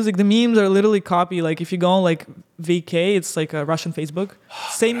 The music, the memes are literally copy. Like if you go on like VK, it's like a Russian Facebook.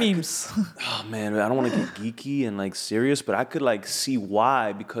 Same memes. Oh man, I don't want to get geeky and like serious, but I could like see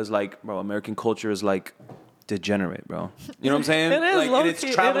why, because like, bro, American culture is like degenerate, bro. You know what I'm saying? It is, like, and low-key,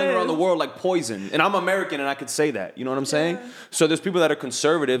 it's traveling it around the is. world like poison. And I'm American and I could say that. You know what I'm saying? So there's people that are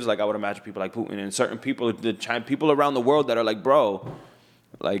conservatives, like I would imagine people like Putin, and certain people, people around the world that are like, bro,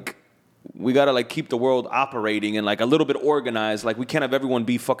 like we gotta like keep the world operating and like a little bit organized. Like we can't have everyone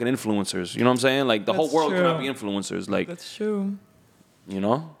be fucking influencers. You know what I'm saying? Like the whole That's world cannot true. be influencers. Like, That's true. you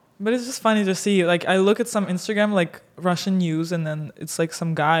know? But it's just funny to see. Like I look at some Instagram like Russian news, and then it's like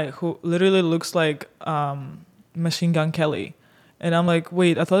some guy who literally looks like Machine Gun Kelly, and I'm like,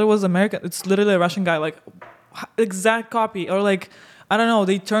 wait, I thought it was American. It's literally a Russian guy, like exact copy, or like I don't know,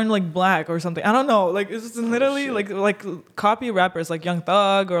 they turn like black or something. I don't know. Like it's just literally shit. like copy rappers like Young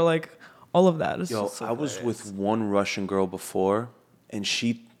Thug or like all of that. It's Yo, just so I was hilarious. with one Russian girl before, and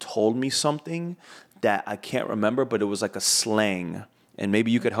she told me something that I can't remember, but it was like a slang. And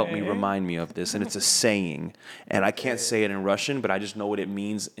maybe you could help me Okay. remind me of this. And it's a saying. And I can't say it in Russian, but I just know what it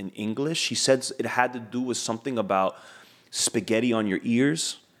means in English. She said it had to do with something about spaghetti on your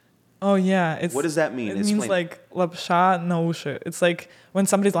ears. Oh yeah, it's What does that mean? It Explain. means like lapsha na ushi. It's like when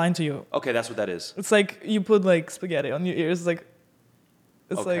somebody's lying to you. Okay, that's what that is. It's like you put like spaghetti on your ears.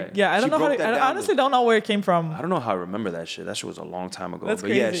 It's Okay. like yeah. I She don't know how. broke that I down honestly don't know where it came from. I don't know how I remember that shit. That shit was a long time ago. That's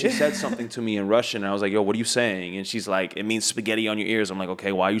but yeah, crazy. she said something to me in Russian, and I was like, yo, what are you saying? And she's like, it means spaghetti on your ears. I'm like,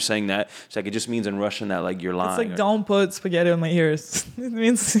 okay, why are you saying that? She's like, it just means in Russian that like you're lying. It's like or- don't put spaghetti on my ears. It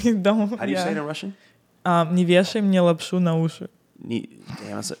means you don't. How do you say it in Russian? Не вешай мне лапшу на уши. Damn,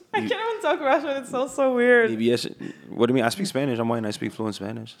 that's I can't even talk Russian. It sounds so weird. What do you mean? I speak Spanish. I'm white and I speak fluent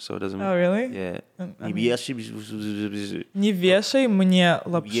Spanish, so it doesn't matter. Oh really? Yeah. Не вешай мне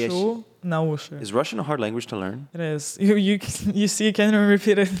лапшу на уши. Is Russian a hard language to learn? It is. You see, you can't even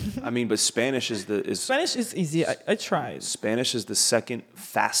repeat it. I mean, but Spanish is Spanish is easy. I tried. Spanish is the second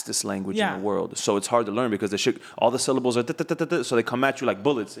fastest language in Yeah. the world. So it's hard to learn because all the syllables are so they come at you like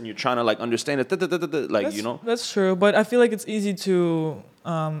bullets, and you're trying to like understand it like That's, you know. that's true, but I feel like it's easy to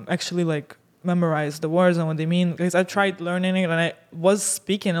actually like memorize the words and what they mean, because I tried learning it and I was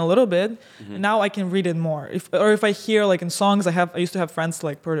speaking a little bit. Mm-hmm. And now I can read it more. If I hear like in songs, I used to have friends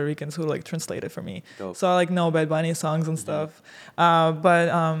like Puerto Ricans who like translate it for me. Dope. So I like know Bad Bunny songs and Mm-hmm. stuff. But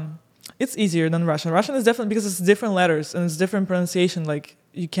it's easier than Russian. Russian is definitely because it's different letters and it's different pronunciation. Like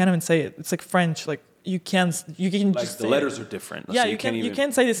you can't even say it. It's like French. Like you can Like just the say letters it. are different. Yeah, so you can't even. you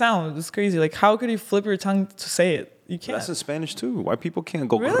can't say the sound. It's crazy. Like how could you flip your tongue to say it? You can't. That's in Spanish too. White people can't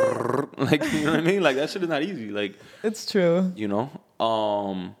go Really? grrr, like you know what I mean. Like that shit is not easy. Like It's true. you know.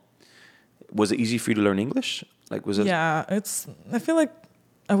 Was it easy for you to learn English? Like was it? Yeah, I feel like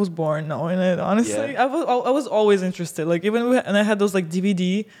I was born knowing it. Honestly, Yeah. I was always interested. Like even and I had those like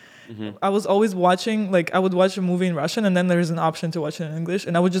DVD. Mm-hmm. I was always watching. Like I would watch a movie in Russian, and then there's an option to watch it in English,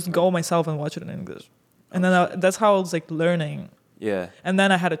 and I would just go myself and watch it in English. And then that's how I was like learning. Yeah. And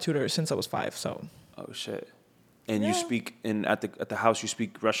then I had a tutor since I was 5. So Oh shit. And you Yeah. speak at the house. You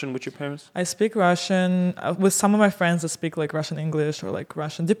speak Russian with your parents. I speak Russian with some of my friends that speak like Russian English or like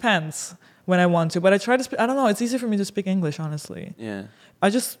Russian. Depends when I want to, but I try to speak. I don't know. It's easier for me to speak English, honestly. Yeah. I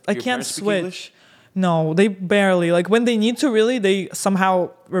Your can't parents speak switch. English? No, they barely. Like when they need to, really, they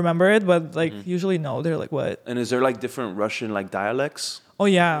somehow remember it. But like usually, no. They're like, what? And is there like different Russian like dialects? Oh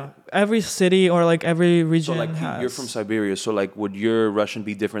yeah, every city or like every region So like has. you're from Siberia, so like would your Russian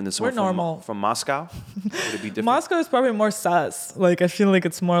be different than someone We're normal. from Moscow? Would it be different? Moscow is probably more sus. Like I feel like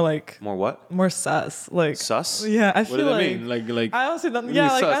it's more like More what? more sus. Like Sus? Yeah, I What feel does that like. mean? Like I honestly don't. What do Yeah,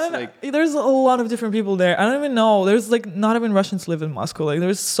 you like, mean I sus? don't know. Like- There's a lot of different people there. I don't even know. There's like not even Russians live in Moscow. Like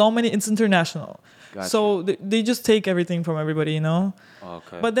there's so many. It's international. Gotcha. So they just take everything from everybody, you know.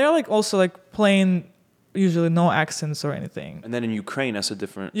 okay. But they're like also like plain, usually no accents or anything. and then in Ukraine, that's a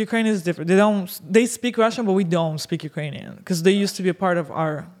different. Ukraine is different. They speak Russian, but we don't speak Ukrainian because they used to be a part of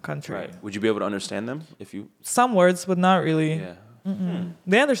our country. Right. Would you be able to understand them if you? Some words, but not really. Yeah.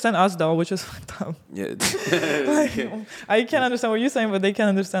 They understand us though, which is fucked up. Yeah. Like, I can't understand what you're saying, but they can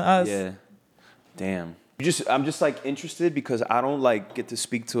understand us. Yeah. Damn. I'm just like interested because I don't like get to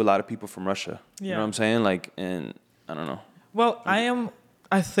speak to a lot of people from Russia. You Yeah. know what I'm saying? Like, and I don't know. Well, I am,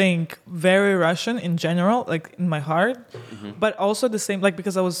 I think, very Russian in general, like in my heart, but also the same, like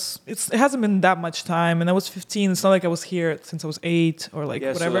because it hasn't been that much time, and I was 15. It's not like I was here since I was 8 or like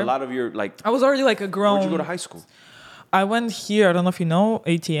Yeah, whatever. so a lot of your like. I was already like a grown. Where'd you go to high school? I went here. I don't know if you know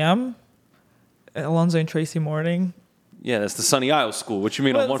ATM, Alonzo and Tracy Morning. Yeah, that's the Sunny Isles School. What you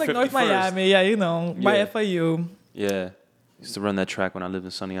mean Well, on it's like 151st? North Miami. Yeah, you know, by Yeah. FIU. Yeah, used to run that track when I lived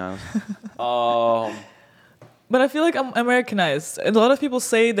in Sunny Isles. But I feel like I'm Americanized. And a lot of people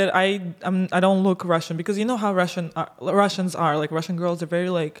say that I don't look Russian because you know how Russians are. Like Russian girls are very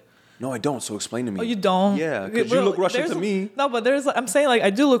like. No, I don't. So explain to me. Oh, you don't? Yeah, because you look Russian to me. No, but I'm saying like I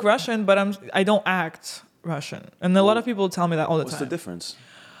do look Russian, but I don't act Russian. And a lot of people tell me that all the What's time. the difference?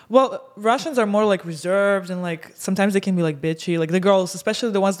 Well, Russians are more like reserved and like sometimes they can be like bitchy. Like the girls,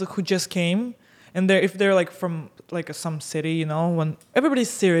 especially the ones who just came, and if they're like from like some city, you know, when everybody's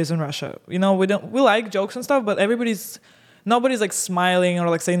serious in Russia, you know, we like jokes and stuff, but nobody's like smiling or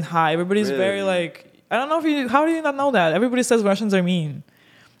like saying hi. Everybody's very Really? like, I don't know how do you not know that? Everybody says Russians are mean.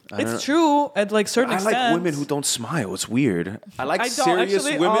 It's true at like certain I extent. like women who don't smile. It's weird. I like I don't. serious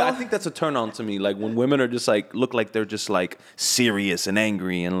Actually, women. I all- think that's a turn on to me. Like when women are just like look like they're just like serious and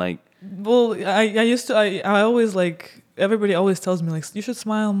angry and like. Well, I used to I always like everybody always tells me like you should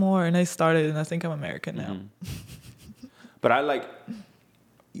smile more, and I started, and I think I'm American now. But I like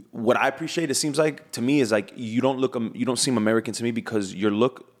what I appreciate. It seems like to me is like you don't seem American to me because your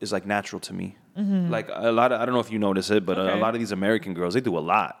look is like natural to me. Like a lot of I don't know if you notice it, but a Okay. lot of these American girls they do a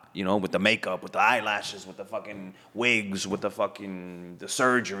lot. You know, with the makeup, with the eyelashes, with the fucking wigs, with the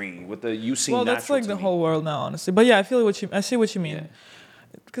surgery, with the you seem Well, natural that's like to the me. whole world now, honestly. But yeah, I see what you mean.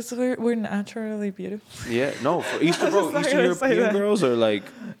 Because we're naturally beautiful. Yeah, no, for Eastern not Eastern gonna say European that. girls are like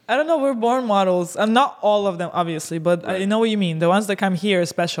I don't know. We're born models, and not all of them, obviously. But I Right. know what you mean. The ones that come here,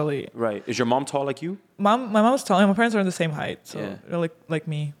 especially. right. Is your mom tall like you? My mom's tall, and my parents are the same height, so Yeah. they're like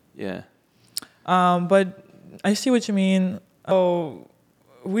me. Yeah. But I see what you mean. Oh,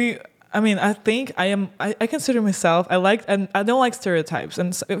 I think I consider myself. And I don't like stereotypes.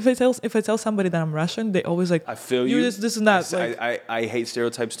 And if I tell somebody that I'm Russian, they always like. I feel you. This and that. Like, I hate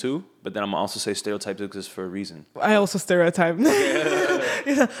stereotypes too, but then I'm also say stereotypes exist for a reason. I also stereotype.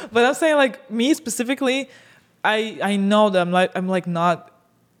 You know, but I'm saying like me specifically, I know that I'm like not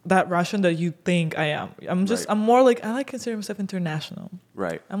that Russian that you think I am. Right. I'm more like I like consider myself international.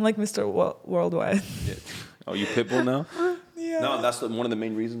 Right. I'm like Mr. Worldwide. Yeah. Oh, you pitbull now? Yeah. No, that's one of the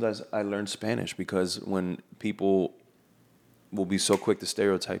main reasons I learned Spanish because when people will be so quick to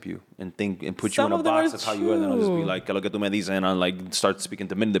stereotype you and think and put Some you in a of them box are of how you are, and then I'll just be true. like, "¿Qué lo que tú me dices?" and I'll like start speaking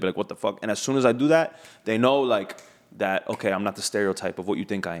to men. They'll be like, "What the fuck?" And as soon as I do that, they know like that. Okay, I'm not the stereotype of what you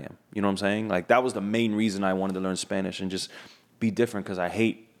think I am. You know what I'm saying? Like that was the main reason I wanted to learn Spanish and just be different because I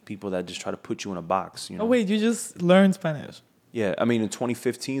hate people that just try to put you in a box. You know? Oh wait, you just learned Spanish. Yeah, I mean in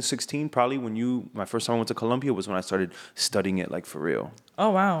 2015, 16, probably when my first time I went to Colombia was when I started studying it like for real. Oh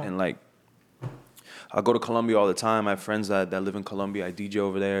wow. And like I go to Colombia all the time. I have friends that live in Colombia. I DJ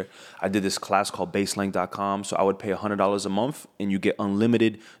over there. I did this class called baseline.com. So I would pay $100 a month and you get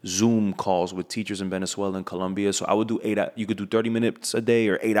unlimited Zoom calls with teachers in Venezuela and Colombia. So I would do you could do 30 minutes a day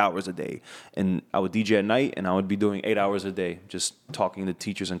or 8 hours a day. And I would DJ at night and I would be doing 8 hours a day, just talking to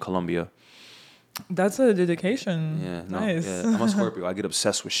teachers in Colombia. That's a dedication. Yeah, no, Nice. yeah. I'm a Scorpio. I get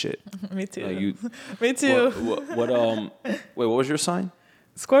obsessed with shit. Me too. Like you, Me too. wait, what was your sign?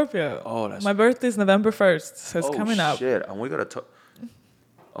 Scorpio. Oh, that's- My birthday is November 1st, so it's coming up. Shit, and we gotta talk.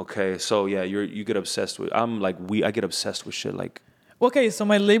 Okay, so yeah, you get obsessed with. I get obsessed with shit like. Okay, so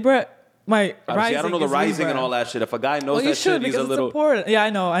my Libra, my Obviously, rising I don't know the is rising Libra. and all that shit. If a guy knows Well, you that should shit, he's because a it's little. important. Yeah, I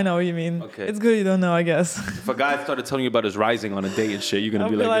know what you mean. Okay. It's good you don't know, I guess. If a guy started telling you about his rising on a date and shit, you're gonna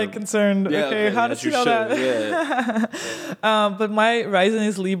I'll be be like yo, concerned. yeah, okay, how yes, does he know that? Yeah. But my rising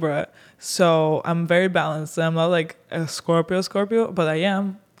is Libra, so I'm very balanced. I'm not like a Scorpio, but I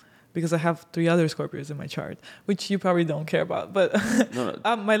am because I have 3 other Scorpios in my chart, which you probably don't care about. But No.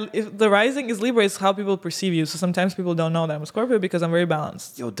 if the rising is Libra, it's how people perceive you. So sometimes people don't know that I'm a Scorpio because I'm very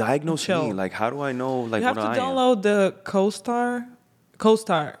balanced. Yo, diagnose Chill. me. Like, how do I know? Like, You have what to I am? download the CoStar,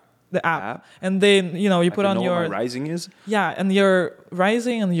 the app, and then you I put can on know your what my rising is. yeah, and your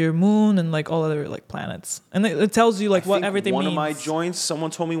rising and your moon and like all other like planets, and it tells you like I what think everything one means. of my joints,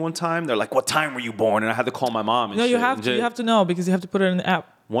 someone told me one time, they're like, "What time were you born?" And I had to call my mom. And No, you shit. have to know because you have to put it in the app.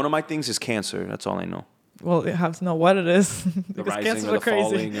 One of my things is Cancer. That's all I know. Well, you have to know what it is The because rising cancers or the are crazy.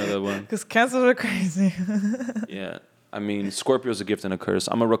 falling or the one. Because cancers are crazy. Yeah, I mean, Scorpio's a gift and a curse.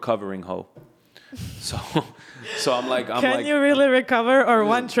 I'm a recovering hoe, so I'm like, Can you really recover or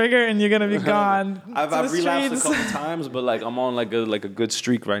one trigger and you're gonna be gone? I've to the relapsed streets? a couple times, but like I'm on like a good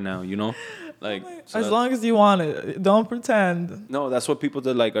streak right now, you know. Like, so As that- long as you want it, don't pretend. no, that's what people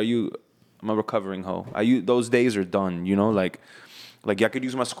did. Like, I'm a recovering hoe. Those days are done, you know? Like I could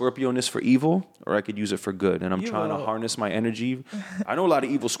use my Scorpio-ness for evil, or I could use it for good. And I'm trying to Evil. harness my energy. I know a lot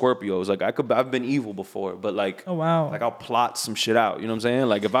of evil Scorpios. Like I've been evil before, but like, Oh, wow. like I'll plot some shit out. You know what I'm saying?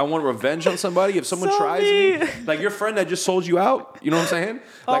 Like if I want revenge on somebody, if someone So tries me, mean. like your friend that just sold you out. You know what I'm saying?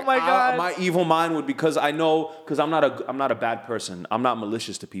 Oh Like my God. my evil mind would, because I'm not a bad person. I'm not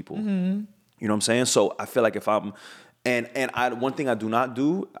malicious to people. Mm-hmm. You know what I'm saying? So I feel like if I'm one thing I do not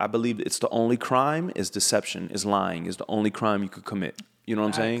do, I believe it's the only crime is deception, is lying, is the only crime you could commit. You know what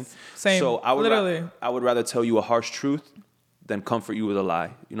I'm saying? Same. So Literally. I would rather tell you a harsh truth than comfort you with a lie.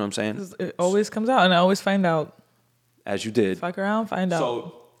 You know what I'm saying? It always comes out, and I always find out. As you did. Fuck around, find out.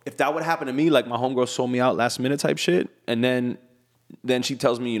 So if that would happen to me, like my homegirl sold me out last minute type shit, and then she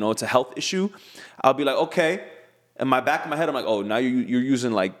tells me, you know, it's a health issue, I'll be like, okay. In my back of my head, I'm like, oh, now you're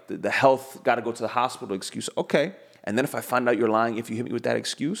using like the health, got to go to the hospital excuse. Okay. And then if I find out you're lying, if you hit me with that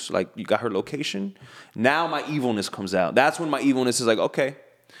excuse, like you got her location, now my evilness comes out. That's when my evilness is like, okay,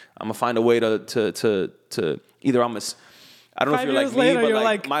 I'm gonna find a way to either I don't know 5 if you're like years me, later, but you're like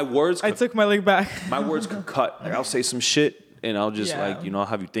like, my words, I took my leg back. my words could cut. Like I'll say some shit and I'll just Yeah. like, you know, I'll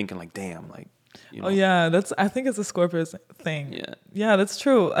have you thinking like, damn, like, you know. Oh yeah, I think it's a Scorpio thing. Yeah. Yeah, that's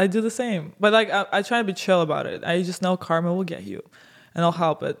true. I do the same, but like I try to be chill about it. I just know karma will get you, and I'll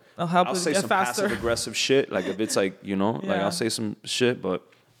help it. I'll I'll say get some faster. passive aggressive shit. Like if it's like, you know, like Yeah. I'll say some shit, but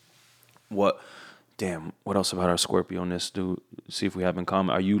what else about our Scorpio-ness do see if we have in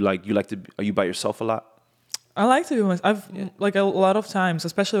common? Are you by yourself a lot? I like to be myself. Like a lot of times,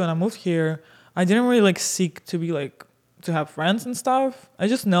 especially when I moved here, I didn't really like seek to be like to have friends and stuff. I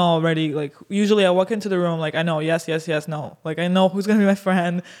just know already. Like usually, I walk into the room like I know yes, no. Like I know who's gonna be my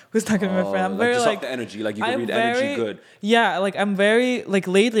friend, who's not gonna be my friend. I'm very just like off the energy, like you can I'm read energy very- good. Yeah, like I'm very like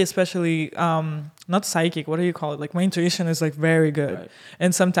lately, especially not psychic. What do you call it? Like my intuition is like very good, Right.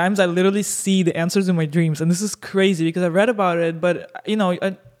 and sometimes I literally see the answers in my dreams, and this is crazy because I read about it. But you know,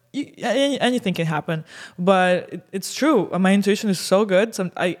 anything can happen. But it's true. My intuition is so good.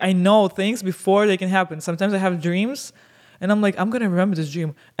 I know things before they can happen. Sometimes I have dreams. And I'm like, I'm gonna remember this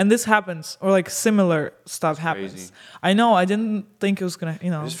dream, and this happens, or like similar stuff happens. crazy. I know. I didn't think it was gonna,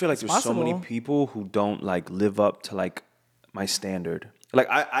 you know. I just feel like it's there's so many possible. people who don't like live up to like my standard. Like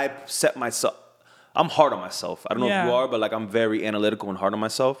I set myself. I'm hard on myself. I don't know if you Yeah. are, but like I'm very analytical and hard on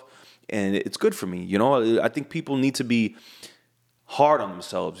myself, and it's good for me. You know, I think people need to be hard on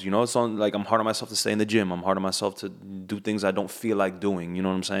themselves. You know, it's on like I'm hard on myself to stay in the gym. I'm hard on myself to do things I don't feel like doing. You know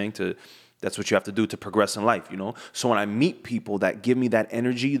what I'm saying? That's what you have to do to progress in life. You know. So when I meet people that give me that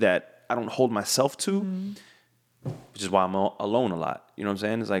energy that I don't hold myself to. Which is why I'm alone a lot. You know what I'm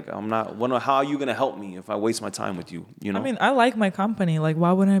saying? It's like I'm not. How are you gonna help me if I waste my time with you? You know. I mean, I like my company. Like,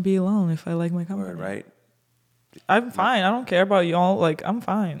 why wouldn't I be alone if I like my company? Word, right? I'm fine. I don't care about y'all. Like, I'm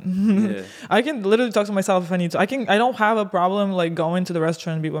fine. Yeah. I can literally talk to myself if I need to. I don't have a problem like going to the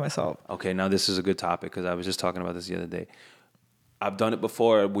restaurant and be by myself. Okay, now this is a good topic because I was just talking about this the other day. I've done it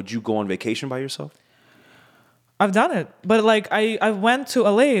before. Would you go on vacation by yourself? I've done it, but like I went to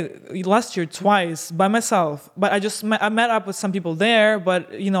LA last year twice by myself. But I met up with some people there.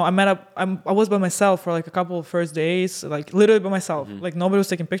 But you know, I was by myself for like a couple of first days, like literally by myself. Like nobody was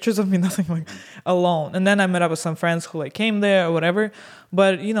taking pictures of me, nothing, like alone. And then I met up with some friends who like came there or whatever.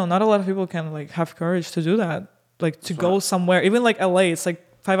 But you know, not a lot of people can like have courage to do that, like to go somewhere. Even like LA, it's like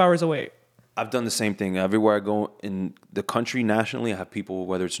 5 hours away. I've done the same thing. Everywhere I go in the country, nationally, I have people,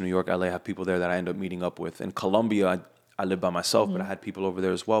 whether it's New York, LA, I have people there that I end up meeting up with. In Colombia, I live by myself, but I had people over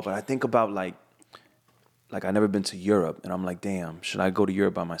there as well. But I think about like I've never been to Europe, and I'm like, damn, should I go to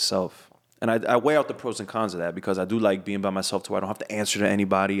Europe by myself? And I weigh out the pros and cons of that because I do like being by myself too. I don't have to answer to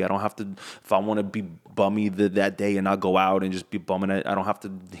anybody. I don't have to, if I want to be bummy that day and not go out and just be bumming it, I don't have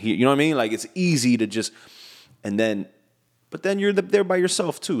to hear, you know what I mean? Like it's easy to just, but then you're there by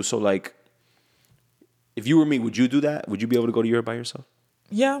yourself too. So like, if you were me, would you do that? Would you be able to go to Europe by yourself?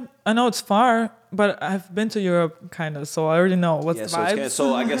 Yeah, I know it's far, but I've been to Europe kind of, so I already know what's the vibes.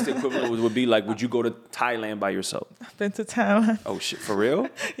 So I guess the equivalent would be like, would you go to Thailand by yourself? I've been to Thailand. Oh shit, for real?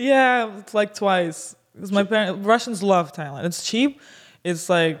 Yeah, it's like twice. Because my parents, Russians love Thailand. It's cheap, it's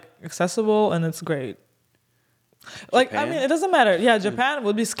like accessible, and it's great. Like Japan? I mean, it doesn't matter. Yeah, Japan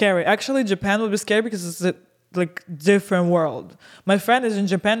would be scary. Actually, Japan would be scary because it's a like different world. My friend is in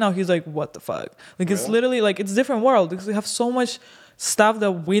Japan now. He's like, what the fuck? Like it's literally like it's different world because we have so much stuff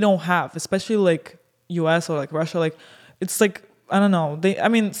that we don't have, especially like US or like Russia. Like it's like I don't know. I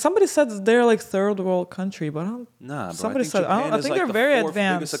mean, somebody said that they're like third world country, but I don't. Nah, bro. Somebody I think said Japan I is think like they're the very fourth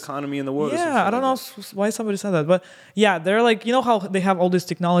advanced. biggest economy in the world. or some Yeah, shit I don't like know why somebody said that, but yeah, they're like, you know how they have all this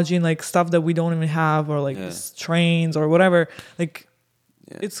technology and like stuff that we don't even have, or like Yeah. these trains or whatever. Like,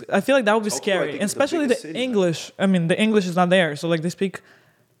 Yeah. it's. I feel like that would be Tokyo, I scary, think, and is the especially biggest the city, man. English. I mean, the English is not there, so like they speak,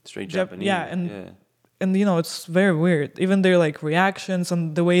 Straight Jap- Japanese. yeah, and you know it's very weird. Even their like reactions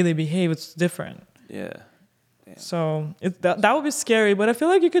and the way they behave, it's different. Yeah. So that would be scary, but I feel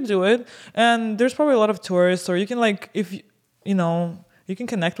like you could do it. And there's probably a lot of tourists, or you can like you know you can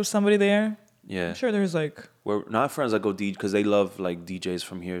connect with somebody there. Yeah. I'm sure there's like We're not friends that go DJ because they love like DJs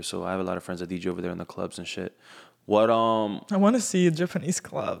from here. So I have a lot of friends that DJ over there in the clubs and shit. What I want to see a Japanese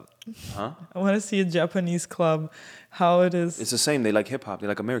club. Huh? I want to see a Japanese club, how it is. It's the same. They like hip hop. They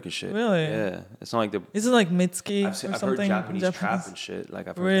like American shit. Really? Yeah. It's not like the. Is it like Mitski I've or heard something? Japanese trap and shit. Like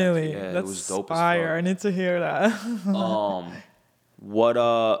I've heard Really? That, yeah, That's it was dope fire. I as need to hear that. fuck.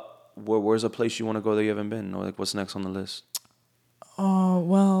 What where's a place you want to go that you haven't been? Or like what's next on the list? Oh,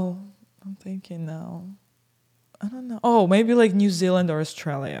 well, I'm thinking now. I don't know. Oh, maybe like New Zealand or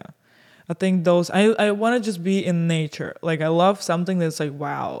Australia. I think those, I want to just be in nature. Like I love something that's like,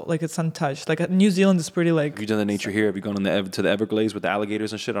 wow, like it's untouched. Like New Zealand is pretty like. Have you done the nature here? Have you gone on to the Everglades with the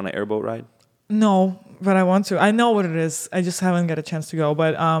alligators and shit on an airboat ride? No, but I want to. I know what it is. I just haven't got a chance to go.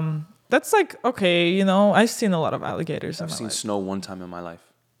 But that's like, okay, you know, I've seen a lot of alligators in I've my seen life. snow one time in my life.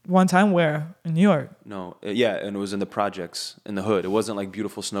 One time where? In New York. No, yeah, and it was in the projects in the hood. It wasn't like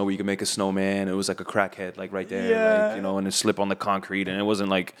beautiful snow where you could make a snowman. It was like a crackhead, like right there, Yeah. like, you know, and it slip on the concrete, and it wasn't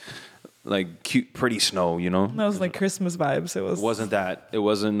like cute, pretty snow, you know. That was like Christmas vibes. It was. It wasn't that. It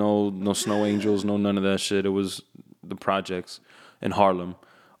wasn't no snow angels, no none of that shit. It was the projects in Harlem.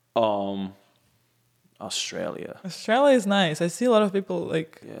 Australia. Australia is nice. I see a lot of people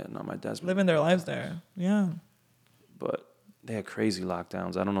like Yeah, no, my dad's living their lives there. Yeah. but they had crazy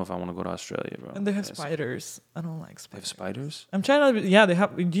lockdowns. I don't know if I want to go to Australia, bro. And they have Yes. spiders. I don't like They have spiders. spiders? I'm trying to. Yeah, they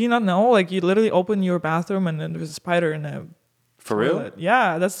have. Do you not know? Like you literally open your bathroom and then there's a spider in a. For real? toilet.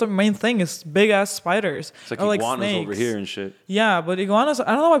 Yeah, that's the main thing. Is big ass spiders. It's like Or, iguanas snakes. over here and shit. Yeah, but iguanas. I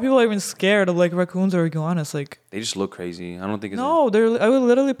don't know why people are even scared of like raccoons or iguanas. Like They just look crazy. I don't think it's no, they're. I would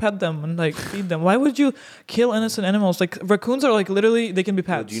literally pet them and like feed them. Why would you kill innocent animals? Like raccoons are like literally they can be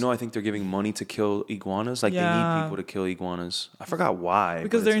pets. Do you know? I think they're giving money to kill iguanas. Like they Yeah. need people to kill iguanas. I forgot why.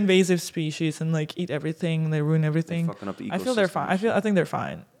 Because but they're it's invasive species and like eat everything. They ruin everything. fucking up the I feel they're ecosystem fine. and I think they're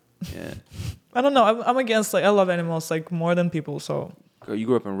fine. yeah. I don't know. I'm against like I love animals like more than people. So Girl, you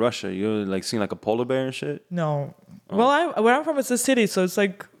grew up in Russia. You like seen like a polar bear and shit. no. Oh. Well, where I'm from, it's a city, so it's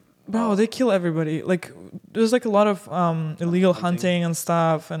like, bro, they kill everybody. Like, there's like a lot of illegal hunting and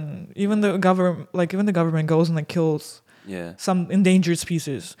stuff, and even the government goes and like kills Yeah. some endangered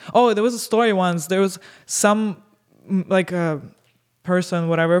species. Oh, there was a story once. There was some like a person,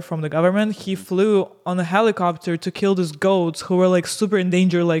 whatever, from the government. He flew on a helicopter to kill these goats who were like super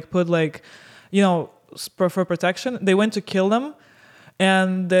endangered, like put like, you know, for protection. They went to kill them,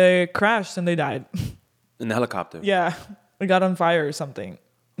 and they crashed and they died. In the helicopter. Yeah, it got on fire or something.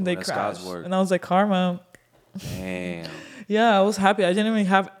 They that's God's crashed, work. and I was like, karma. Damn. Yeah, I was happy. I didn't even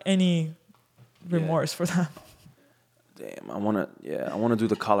have any remorse for that. Damn. I wanna do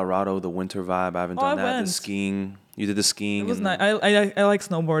the Colorado, the winter vibe. I haven't Oh, done I that. went. The skiing. You did the skiing. It was and nice. I like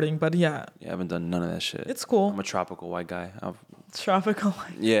snowboarding, but yeah, Yeah, I haven't done none of that shit. it's cool. I'm a tropical white guy. Tropical.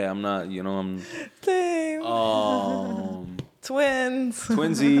 Yeah, I'm not. You know, I'm. Same. Twins.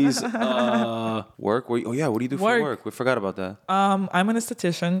 Twinsies. Work. What do you do for Work. work? We forgot about that. I'm an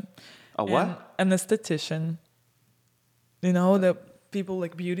esthetician. A what? An esthetician. You know the people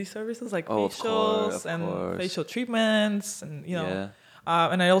like beauty services, like Oh, of facials course, of and course. facial treatments, and you know. Yeah.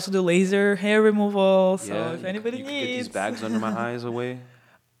 And I also do laser hair removal. So Yeah, if anybody you could needs get these bags under my eyes away.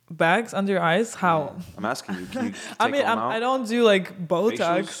 bags under your eyes, how? I'm asking you. Can you take I mean, them out? I don't do like Botox.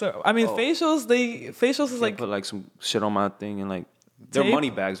 Facials? Or, I mean, Oh. facials is Can't like put like some shit on my thing and like they're Tape? money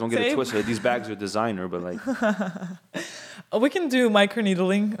bags. Don't get it Tape? twisted. These bags are designer, but like we can do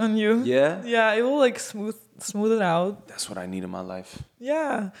microneedling on you. yeah, Yeah, it will like smooth it out. that's what I need in my life.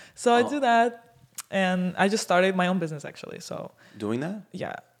 Yeah. So I Oh. do that, and I just started my own business actually. So Doing that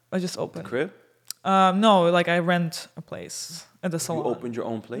yeah, I just opened. crib. No, like I rent a place at the salon. You opened your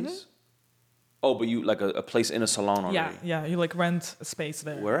own place. Oh, but you like a place in a salon already. Yeah. You like rent a space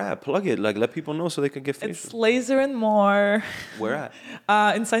there. Where at? Plug it. Like let people know so they can get It's facials. Laser and More. Where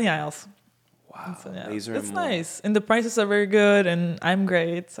at? In Sunny Isles. Wow. So, yeah, Laser it's and more. nice, and the prices are very good, and I'm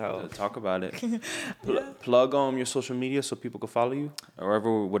great. So Talk about it. Plug your social media so people can follow you or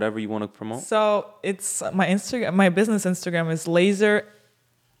whatever you want to promote. So it's my Instagram. My business Instagram is Laser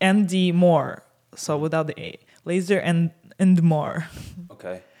ND More. So without the A, Laser and and more.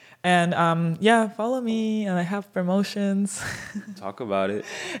 Okay. And follow me, and I have promotions Talk about it.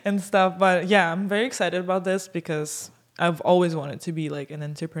 and stuff. But yeah, I'm very excited about this because I've always wanted to be like an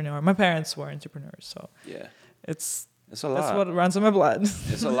entrepreneur. My parents were entrepreneurs, so Yeah. it's It's a lot. that's what runs in my blood.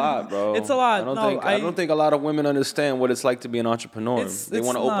 It's a lot, bro. It's a lot. I don't think a lot of women understand what it's like to be an entrepreneur. They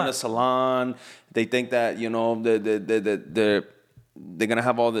want to open a salon. They think that, you know, they're gonna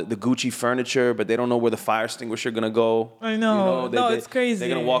have all the Gucci furniture, but they don't know where the fire extinguisher gonna go. I know. It's crazy.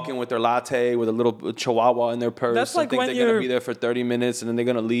 They're gonna walk in with their latte with a little chihuahua in their purse. That's like think when they're gonna be there for 30 minutes and then they're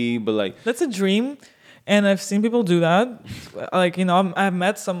gonna leave. But like, that's a dream. And I've seen people do that. Like, you know, I've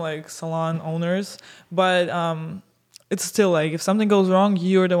met some like salon owners, but it's still like if something goes wrong,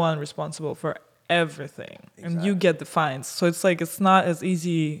 you're the one responsible for everything. Exactly. And you get the fines. So it's like it's not as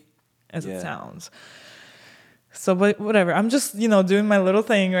easy as it sounds. So, but whatever. I'm just, you know, doing my little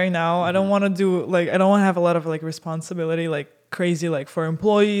thing right now. Mm-hmm. I don't want to have a lot of like responsibility, like crazy, like for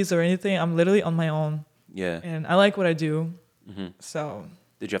employees or anything. I'm literally on my own. Yeah. And I like what I do. Mm-hmm. So.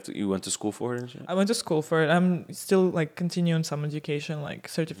 You went to school for it and shit? I went to school for it. I'm still like continuing some education, like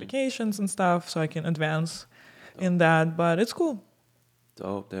certifications and stuff, so I can advance in that. But it's cool.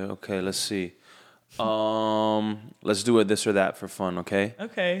 Dope. Okay, let's see. Let's do a this or that for fun, okay?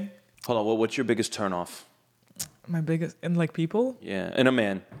 Okay. Hold on. What's your biggest turnoff? My biggest in like people? Yeah, in a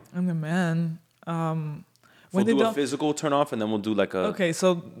man. I'm a man. We'll do a physical turnoff, and then we'll do like a. Okay,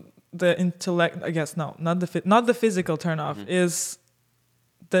 so the intellect. I guess no, not the physical turnoff is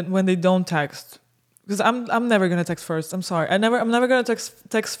that when they don't text, because I'm never gonna text first. I'm sorry. I'm never gonna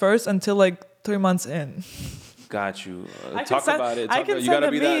text first until like 3 months in. Got you. Talk about it. You gotta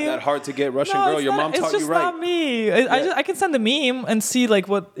be that hard to get Russian girl. Your mom taught you right. It's just not me. I can send a meme and see like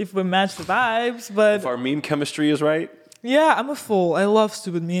what if we match the vibes, but if our meme chemistry is right. Yeah, I'm a fool. I love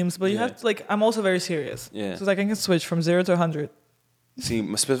stupid memes, but you have to like. I'm also very serious. Yeah. So like I can switch from 0 to 100. See,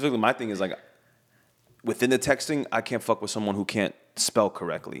 specifically, my thing is like, within the texting, I can't fuck with someone who can't spell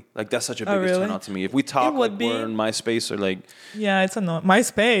correctly. Like that's such a biggest turn out to me. If we talk like we're in MySpace or like. Yeah, it's annoying.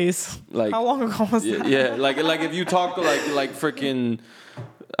 MySpace. Like how long ago was that? Yeah, like if you talk like freaking,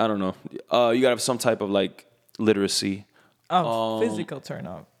 I don't know. You gotta have some type of like literacy. Physical turn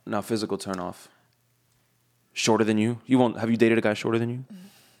off. No, physical turn off. Shorter than you? Have you dated a guy shorter than you?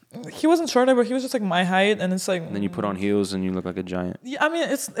 He wasn't shorter, but he was just like my height, and it's like. And then you put on heels and you look like a giant. Yeah, I mean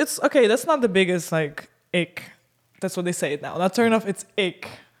it's okay. That's not the biggest like ick. That's what they say now. Not turn off. It's ick.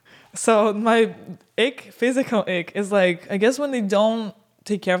 So my ick, physical ick, is like I guess when they don't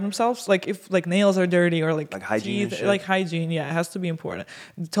take care of themselves, like if like nails are dirty or like hygiene, teeth, like hygiene. Yeah, it has to be important.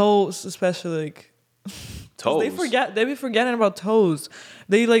 Toes, especially like. Toes. They be forgetting about toes.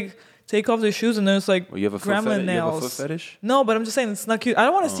 They like. Take off their shoes and then it's like you have a gremlin nails. You have a foot fetish? No, but I'm just saying it's not cute. I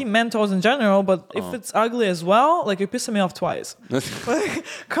don't want to see men toes in general, but if it's ugly as well, like you're pissing me off twice. Like,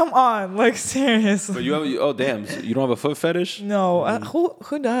 come on, like seriously. But you have damn, so you don't have a foot fetish? No,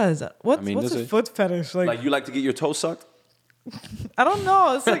 who does? What's a foot fetish like? You like to get your toe sucked? I don't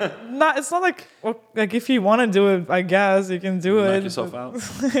know. It's like not. It's not like if you want to do it, I guess you can do it. Knock yourself out.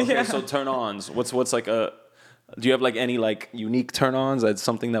 Okay, so turn-ons. What's like a? Do you have like any like unique turn-ons? That's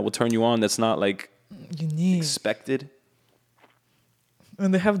something that will turn you on. That's not like unique expected.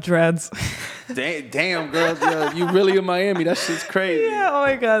 When they have dreads. Damn, girl, you really in Miami? That shit's crazy. Yeah. Oh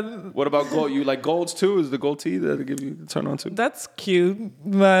my god. What about gold? You like golds too? Is the gold tee that give you the turn on too? That's cute,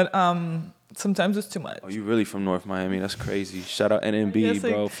 but sometimes it's too much. Oh, you really from North Miami? That's crazy. Shout out NMB,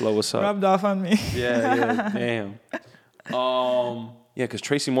 bro. Flo, what's up? Rubbed off on me. Yeah. Damn. Yeah, because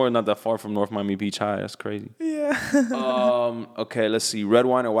Tracy Moore is not that far from North Miami Beach High. That's crazy. Yeah. Okay, let's see. Red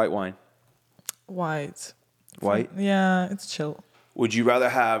wine or white wine? White. White? Yeah, it's chill. Would you rather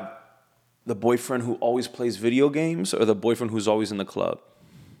have the boyfriend who always plays video games or the boyfriend who's always in the club?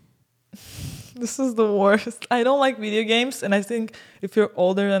 This is the worst. I don't like video games, and I think if you're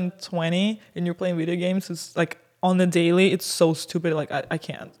older than 20 and you're playing video games, it's like on the daily, it's so stupid. Like I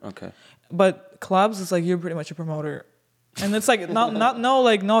can't. Okay. But clubs, it's like you're pretty much a promoter. And it's like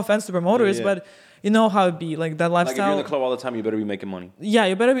no offense to promoters, but you know how it be like that lifestyle. Like if you're in the club all the time, you better be making money. Yeah,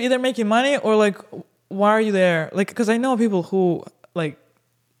 you better be either making money or like, why are you there? Like, because I know people who like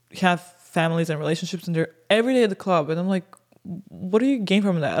have families and relationships and they're every day at the club, and I'm like, what do you gain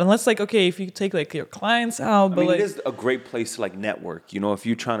from that? Unless like, okay, if you take like your clients out, but I mean, it is a great place to like network. You know, if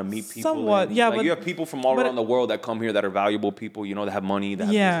you're trying to meet people, somewhat, yeah. Like, you have people from all around the world that come here that are valuable people. You know, that have money, that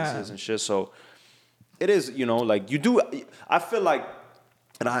have businesses and shit. So. It is, you know, like you do. I feel like,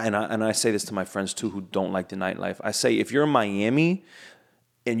 and I say this to my friends too who don't like the nightlife. I say if you're in Miami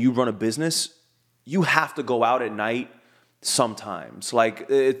and you run a business, you have to go out at night sometimes, like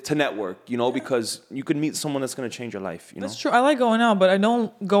to network, because you could meet someone that's gonna change your life. That's true. I like going out, but I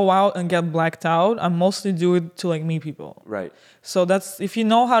don't go out and get blacked out. I mostly do it to like meet people. Right. So that's if you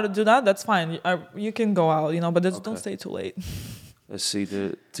know how to do that, that's fine. You can go out, but don't Okay. stay too late. Let's see,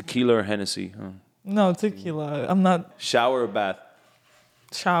 the tequila or Hennessy. Huh? No tequila. I'm not Shower or bath?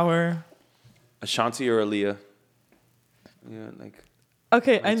 shower. Ashanti or Aaliyah? Yeah, like.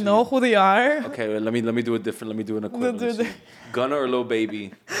 Okay, I know who they are. Okay, well, let me do it different. Let me do an equivalent. do- Gunna or Lil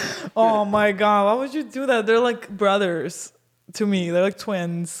Baby? Oh my god, why would you do that? They're like brothers to me. They're like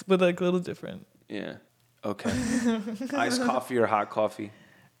twins, but like a little different. Yeah. Okay. Iced coffee or hot coffee?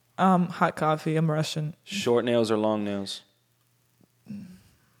 Hot coffee. I'm Russian. Short nails or long nails?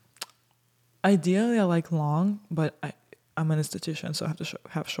 Ideally, I like long, but I'm an esthetician, so I have to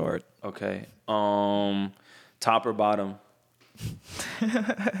have short. Okay. Top or bottom?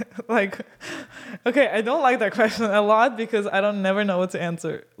 Like, okay, I don't like that question a lot because I don't never know what to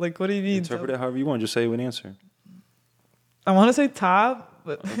answer. Like, what do you mean? Interpret it however you want. Just say an answer. I want to say top,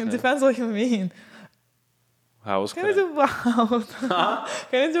 but Okay. it depends what you mean. How else Can could I do both?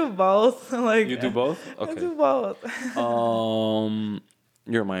 Can I do both? Like You do both? I Okay. do both.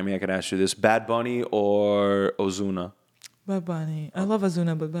 You're in Miami. I could ask you this: Bad Bunny or Ozuna? Bad Bunny. I love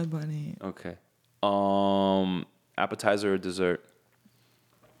Azuna, but Bad Bunny. Okay. Appetizer or dessert?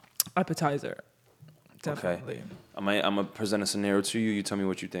 Appetizer. Definitely. I'm gonna present a scenario to you. You tell me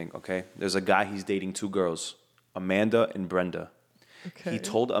what you think. Okay. There's a guy. He's dating two girls, Amanda and Brenda. Okay. He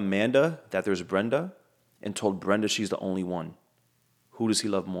told Amanda that there's Brenda, and told Brenda she's the only one. Who does he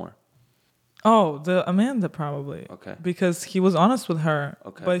love more? Oh, the Amanda probably. Okay. Because he was honest with her.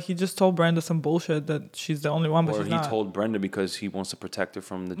 Okay. But he just told Brenda some bullshit that she's the only one, but Or she's he not. told Brenda because he wants to protect her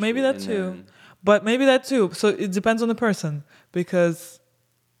from the. Maybe truth, that and too. then- But maybe that too. So it depends on the person because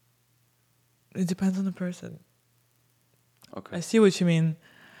it depends on the person. Okay. I see what you mean.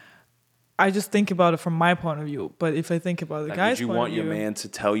 I just think about it from my point of view. But if I think about the Like, guy's would you point want of your view, man to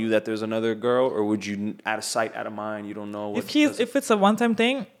tell you that there's another girl, or would you out of sight, out of mind? You don't know. What if it's a one-time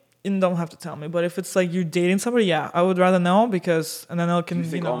thing, you don't have to tell me. But if it's like you're dating somebody, yeah, I would rather know because and then I do can you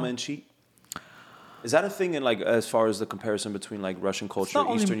think all men cheat? Is that a thing in like as far as the comparison between like Russian culture, not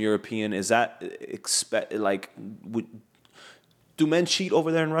only- Eastern European? Is that do men cheat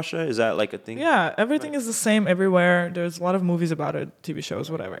over there in Russia? Is that like a thing? Yeah, everything is the same everywhere. There's a lot of movies about it, TV shows,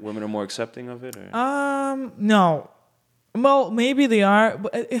 whatever. Women are more accepting of it, or No. Well, maybe they are,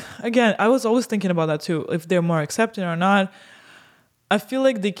 but again, I was always thinking about that too. If they're more accepting or not, I feel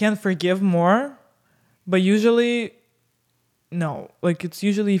like they can forgive more, but usually, no. Like it's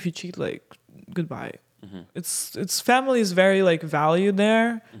usually if you cheat, like goodbye. Mm-hmm. It's family is very like valued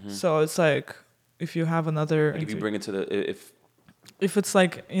there, so it's like if you have another, like if you bring it to the if it's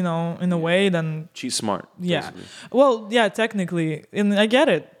like in a way, then cheat smart. yeah. basically. Well, yeah, technically, and I get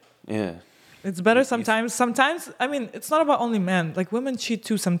it. Yeah. It's better sometimes. Sometimes, I mean, it's not about only men. Like women cheat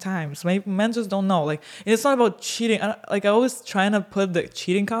too sometimes. Maybe men just don't know. Like it's not about cheating. I always trying to put the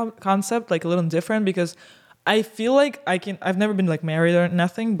cheating concept like a little different because I feel like I've never been like married or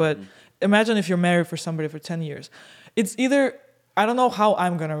nothing. But imagine if you're married for somebody for 10 years. It's either I don't know how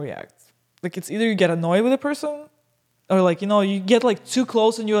I'm gonna react. Like it's either you get annoyed with a person, or like you get like too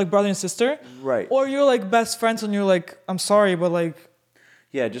close and you're like brother and sister, Right. Or you're like best friends and you're like I'm sorry, but like.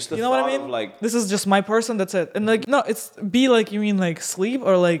 Yeah, just the You know what I thought mean? of like This is just my person. That's it. And like, no, it's be like you mean like sleep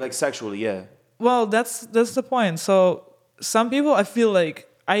or like. sexually, yeah. Well, that's the point. So some people, I feel like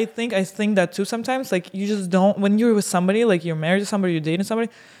I think that too. Sometimes like you just don't when you're with somebody like you're married to somebody, you're dating somebody,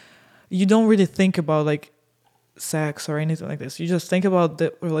 you don't really think about like sex or anything like this. You just think about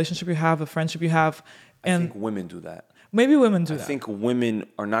the relationship you have, the friendship you have, I and think women do that. maybe women do I that. think women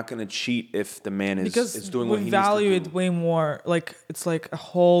are not going to cheat if the man is Because doing we what he value needs to it do. way more. Like it's like a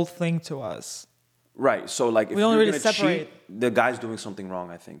whole thing to us. Right. So like if We don't you're really going to separate. cheat, the guy's doing something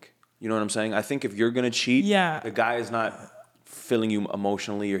wrong, I think. You know what I'm saying? I think if you're going to cheat, Yeah. the guy is not filling you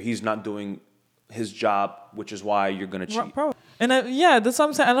emotionally or he's not doing his job, which is why you're going to cheat. Probably. And that's what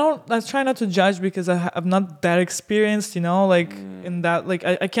I'm saying. I try not to judge because I'm not that experienced, like in that, like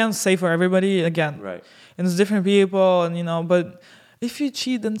I can't say for everybody again. Right. And it's different people and, but if you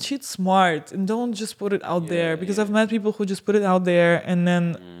cheat, then cheat smart and don't just put it out there because I've met people who just put it out there and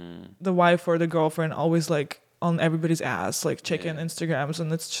then the wife or the girlfriend always like on everybody's ass, like checking Instagrams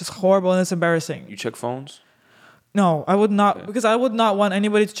and it's just horrible and it's embarrassing. You check phones? No, I would not Okay. because I would not want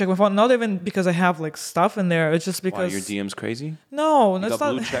anybody to check my phone. Not even because I have like stuff in there. It's just Why, because your DM's crazy? no, You that's got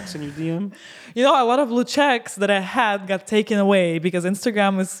not. blue checks in your DM? You know, a lot of blue checks that I had got taken away because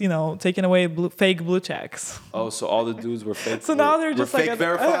Instagram is, taking away fake blue checks. Oh, so all the dudes were fake. So now they're were just like, fake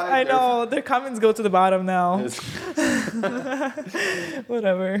verified. I know their comments go to the bottom now.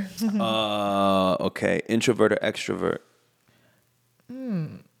 Whatever. Okay, introvert or extrovert?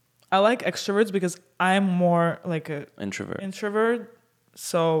 I like extroverts because I'm more like a Introvert. introvert.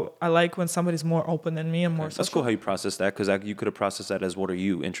 So I like when somebody's more open than me and more That's social. cool how you process that because you could have processed that as what are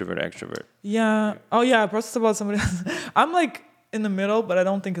you, introvert or extrovert? Yeah. Oh yeah, I process about somebody else. I'm like in the middle, but I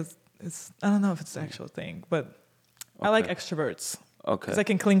don't think it's I don't know if it's the actual thing, but I like Okay. extroverts Okay. because I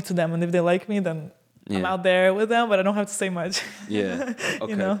can cling to them, and if they like me, then I'm Yeah. out there with them, but I don't have to say much. Yeah.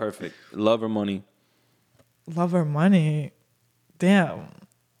 Okay, know? perfect. Love or money? Love or money? Damn.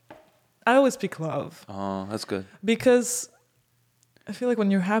 I always pick love Oh, that's good. because I feel like when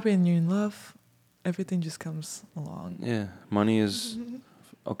you're happy and you're in love, everything just comes along. Yeah. Money is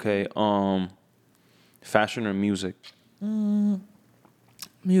okay. Fashion or music?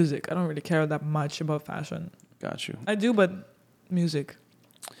 Music. I don't really care that much about fashion. Got you. I do, but music.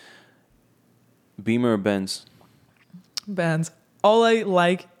 Beamer or Benz? Bands. All I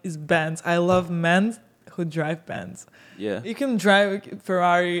like is bands. I love men who drive bands. Yeah. You can drive a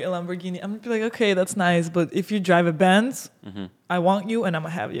Ferrari, a Lamborghini. I'm gonna be like, okay, that's nice, but if you drive a Benz, I want you and I'm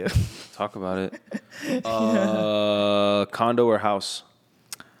gonna have you. Talk about it. Condo or house?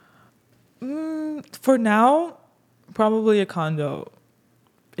 For now, probably a condo.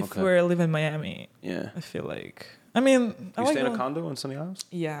 If Okay. we're living in Miami, Yeah. I feel like. I mean, I You like stay in a going- condo in Sunny Isles?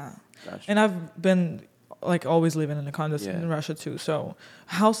 Yeah, Gotcha. and I've been like always living in a condo Yeah. in Russia too. So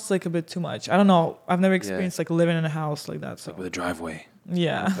house is like a bit too much. I don't know. I've never experienced like living in a house like that. So With a driveway,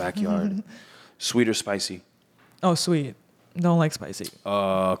 yeah. backyard. Sweet or spicy? Oh, sweet. Don't like spicy.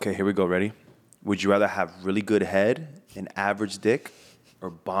 Okay, here we go. Ready? Would you rather have really good head and average dick, or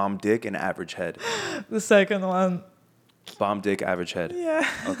bomb dick and average head? The second one. Bomb dick, average head. Yeah.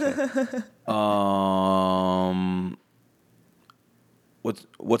 Okay.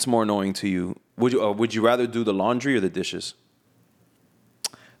 What's more annoying to you? Would you rather do the laundry or the dishes?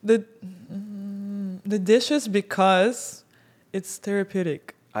 The dishes because it's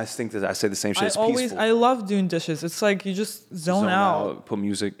therapeutic. I think that I say the same shit. It's peaceful. I love doing dishes. It's like you just zone out. Put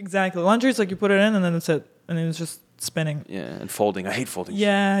music. Exactly. Laundry is like you put it in and then it's it, and then it's just spinning. Yeah, and folding. I hate folding.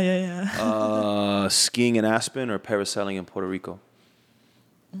 Yeah. Skiing in Aspen or parasailing in Puerto Rico?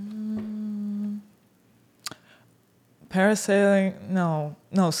 Parasailing, no,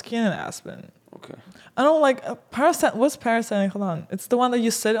 skiing in Aspen. Okay. I don't like parasailing. What's parasailing? Hold on, it's the one that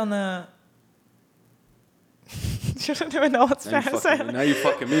you sit on the. You don't even know what's parasailing. Now you're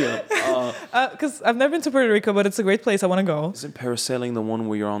fucking me up. Because I've never been to Puerto Rico, but it's a great place. I want to go. Isn't parasailing the one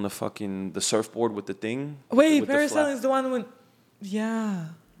where you're on the surfboard with the thing? Wait, With the parasailing flap? is the one when. Yeah.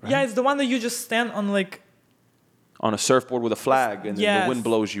 Right? Yeah, it's the one that you just stand on like. On a surfboard with a flag and then Yes. the wind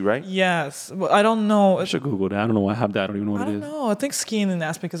blows you, right? Yes. Well, I don't know. I should Google that. I don't know why I have that. I don't even know what I it don't is. know. I think skiing in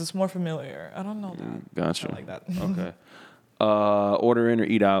Aspen because it's more familiar. I don't know that. Gotcha. I like that. Okay. Order in or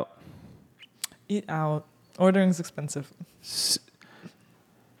eat out? Eat out. Ordering's expensive.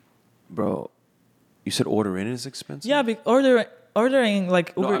 Bro, you said order in is expensive? Yeah, ordering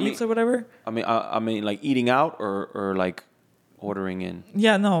like No, Uber I mean- Eats or whatever. I mean like eating out or like ordering in?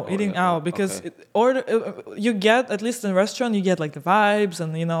 Yeah, no, eating yeah, out because okay. you get at least in a restaurant you get like the vibes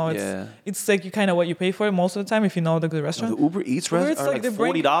and it's Yeah. it's like you kind of what you pay for most of the time if you know the good No, restaurant. the Uber Eats Uber restaurant Eats, are like, like they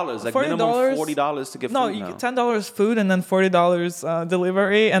bring $40. Like minimum $40 to get No, food you now. get $10 food and then $40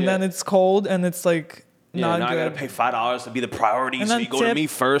 delivery and Yeah. then it's cold and it's like Yeah, not now I good. gotta pay $5 to be the priority, And so then you go to tip. me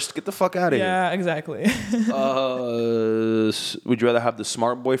first. Get the fuck out of Yeah, exactly. here. Would you rather have the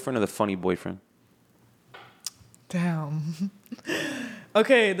smart boyfriend or the funny boyfriend? Damn.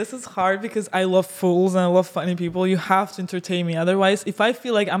 Okay, this is hard because I love fools and I love funny people. You have to entertain me. Otherwise, if I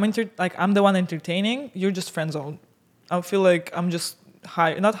feel like I'm the one entertaining, you're just friend zone. I feel like I'm just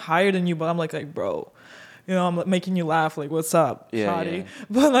not higher than you, but I'm like bro, I'm like making you laugh. Like, what's up, Yeah, shawty? yeah.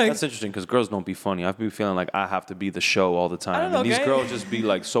 But like, That's interesting because girls don't be funny. I've been feeling like I have to be the show all the time. don't know, and these guys- girls just be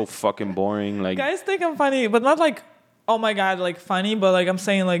like so fucking boring. Like, guys think I'm funny, but not like, oh my god, like funny. But like I'm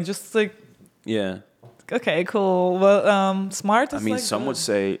saying, like just like, yeah. okay, cool. But smart. I Is mean, like some would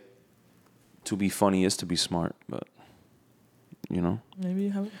good. say to be funny is to be smart, but Maybe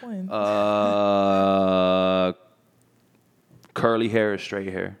you have a point. curly hair or straight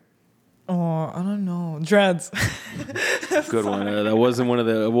hair? Oh, I don't know. Dreads. Good one. That wasn't one of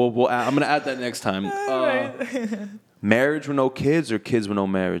the. I'm gonna add that next time. Right. Marriage with no kids or kids with no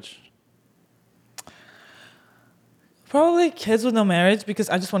marriage? Probably kids with no marriage because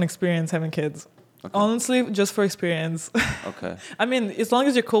I just want to experience having kids. Okay. Honestly, just for experience. Okay. I mean, as long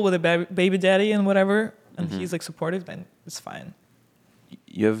as you're cool with a baby daddy and whatever, and Mm-hmm. he's like supportive, then it's fine.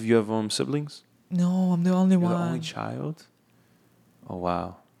 You have siblings? No, I'm the only You're one. the only child? Oh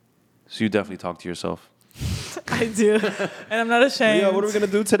wow. So you definitely talk to yourself. I do, and I'm not ashamed. Yeah, what are we gonna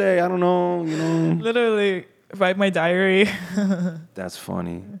do today? I don't know. Literally write my diary. That's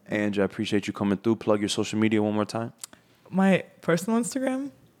funny. Angie, I appreciate you coming through. Plug your social media one more time. My personal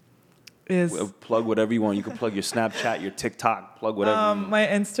Instagram is Plug whatever you want. You can plug your Snapchat, your TikTok. Plug whatever. You want. my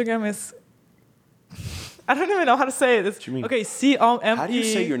Instagram is. I don't even know how to say it. What you mean? Okay, COME. How do you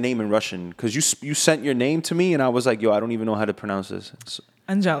say your name in Russian? Because you sent your name to me and I was like, yo, I don't even know how to pronounce this. It's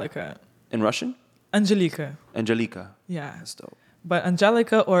Angelica. in Russian? Angelica. Angelica. Yeah. That's dope. But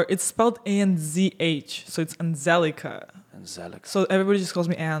Angelica, or it's spelled ANZH, so it's Angelica. Angelica. So everybody just calls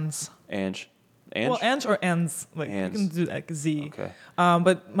me Ans. Ange. Well, Ange or Ans. Like, Ans. you can do like Z. Okay.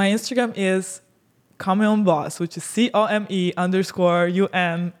 But my Instagram is Comeon Boss, which is COME_UN_BOSS.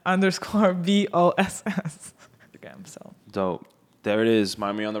 Instagram, so. Dope. There it is.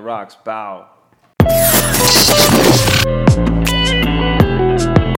 Miami on the Rocks. Bow.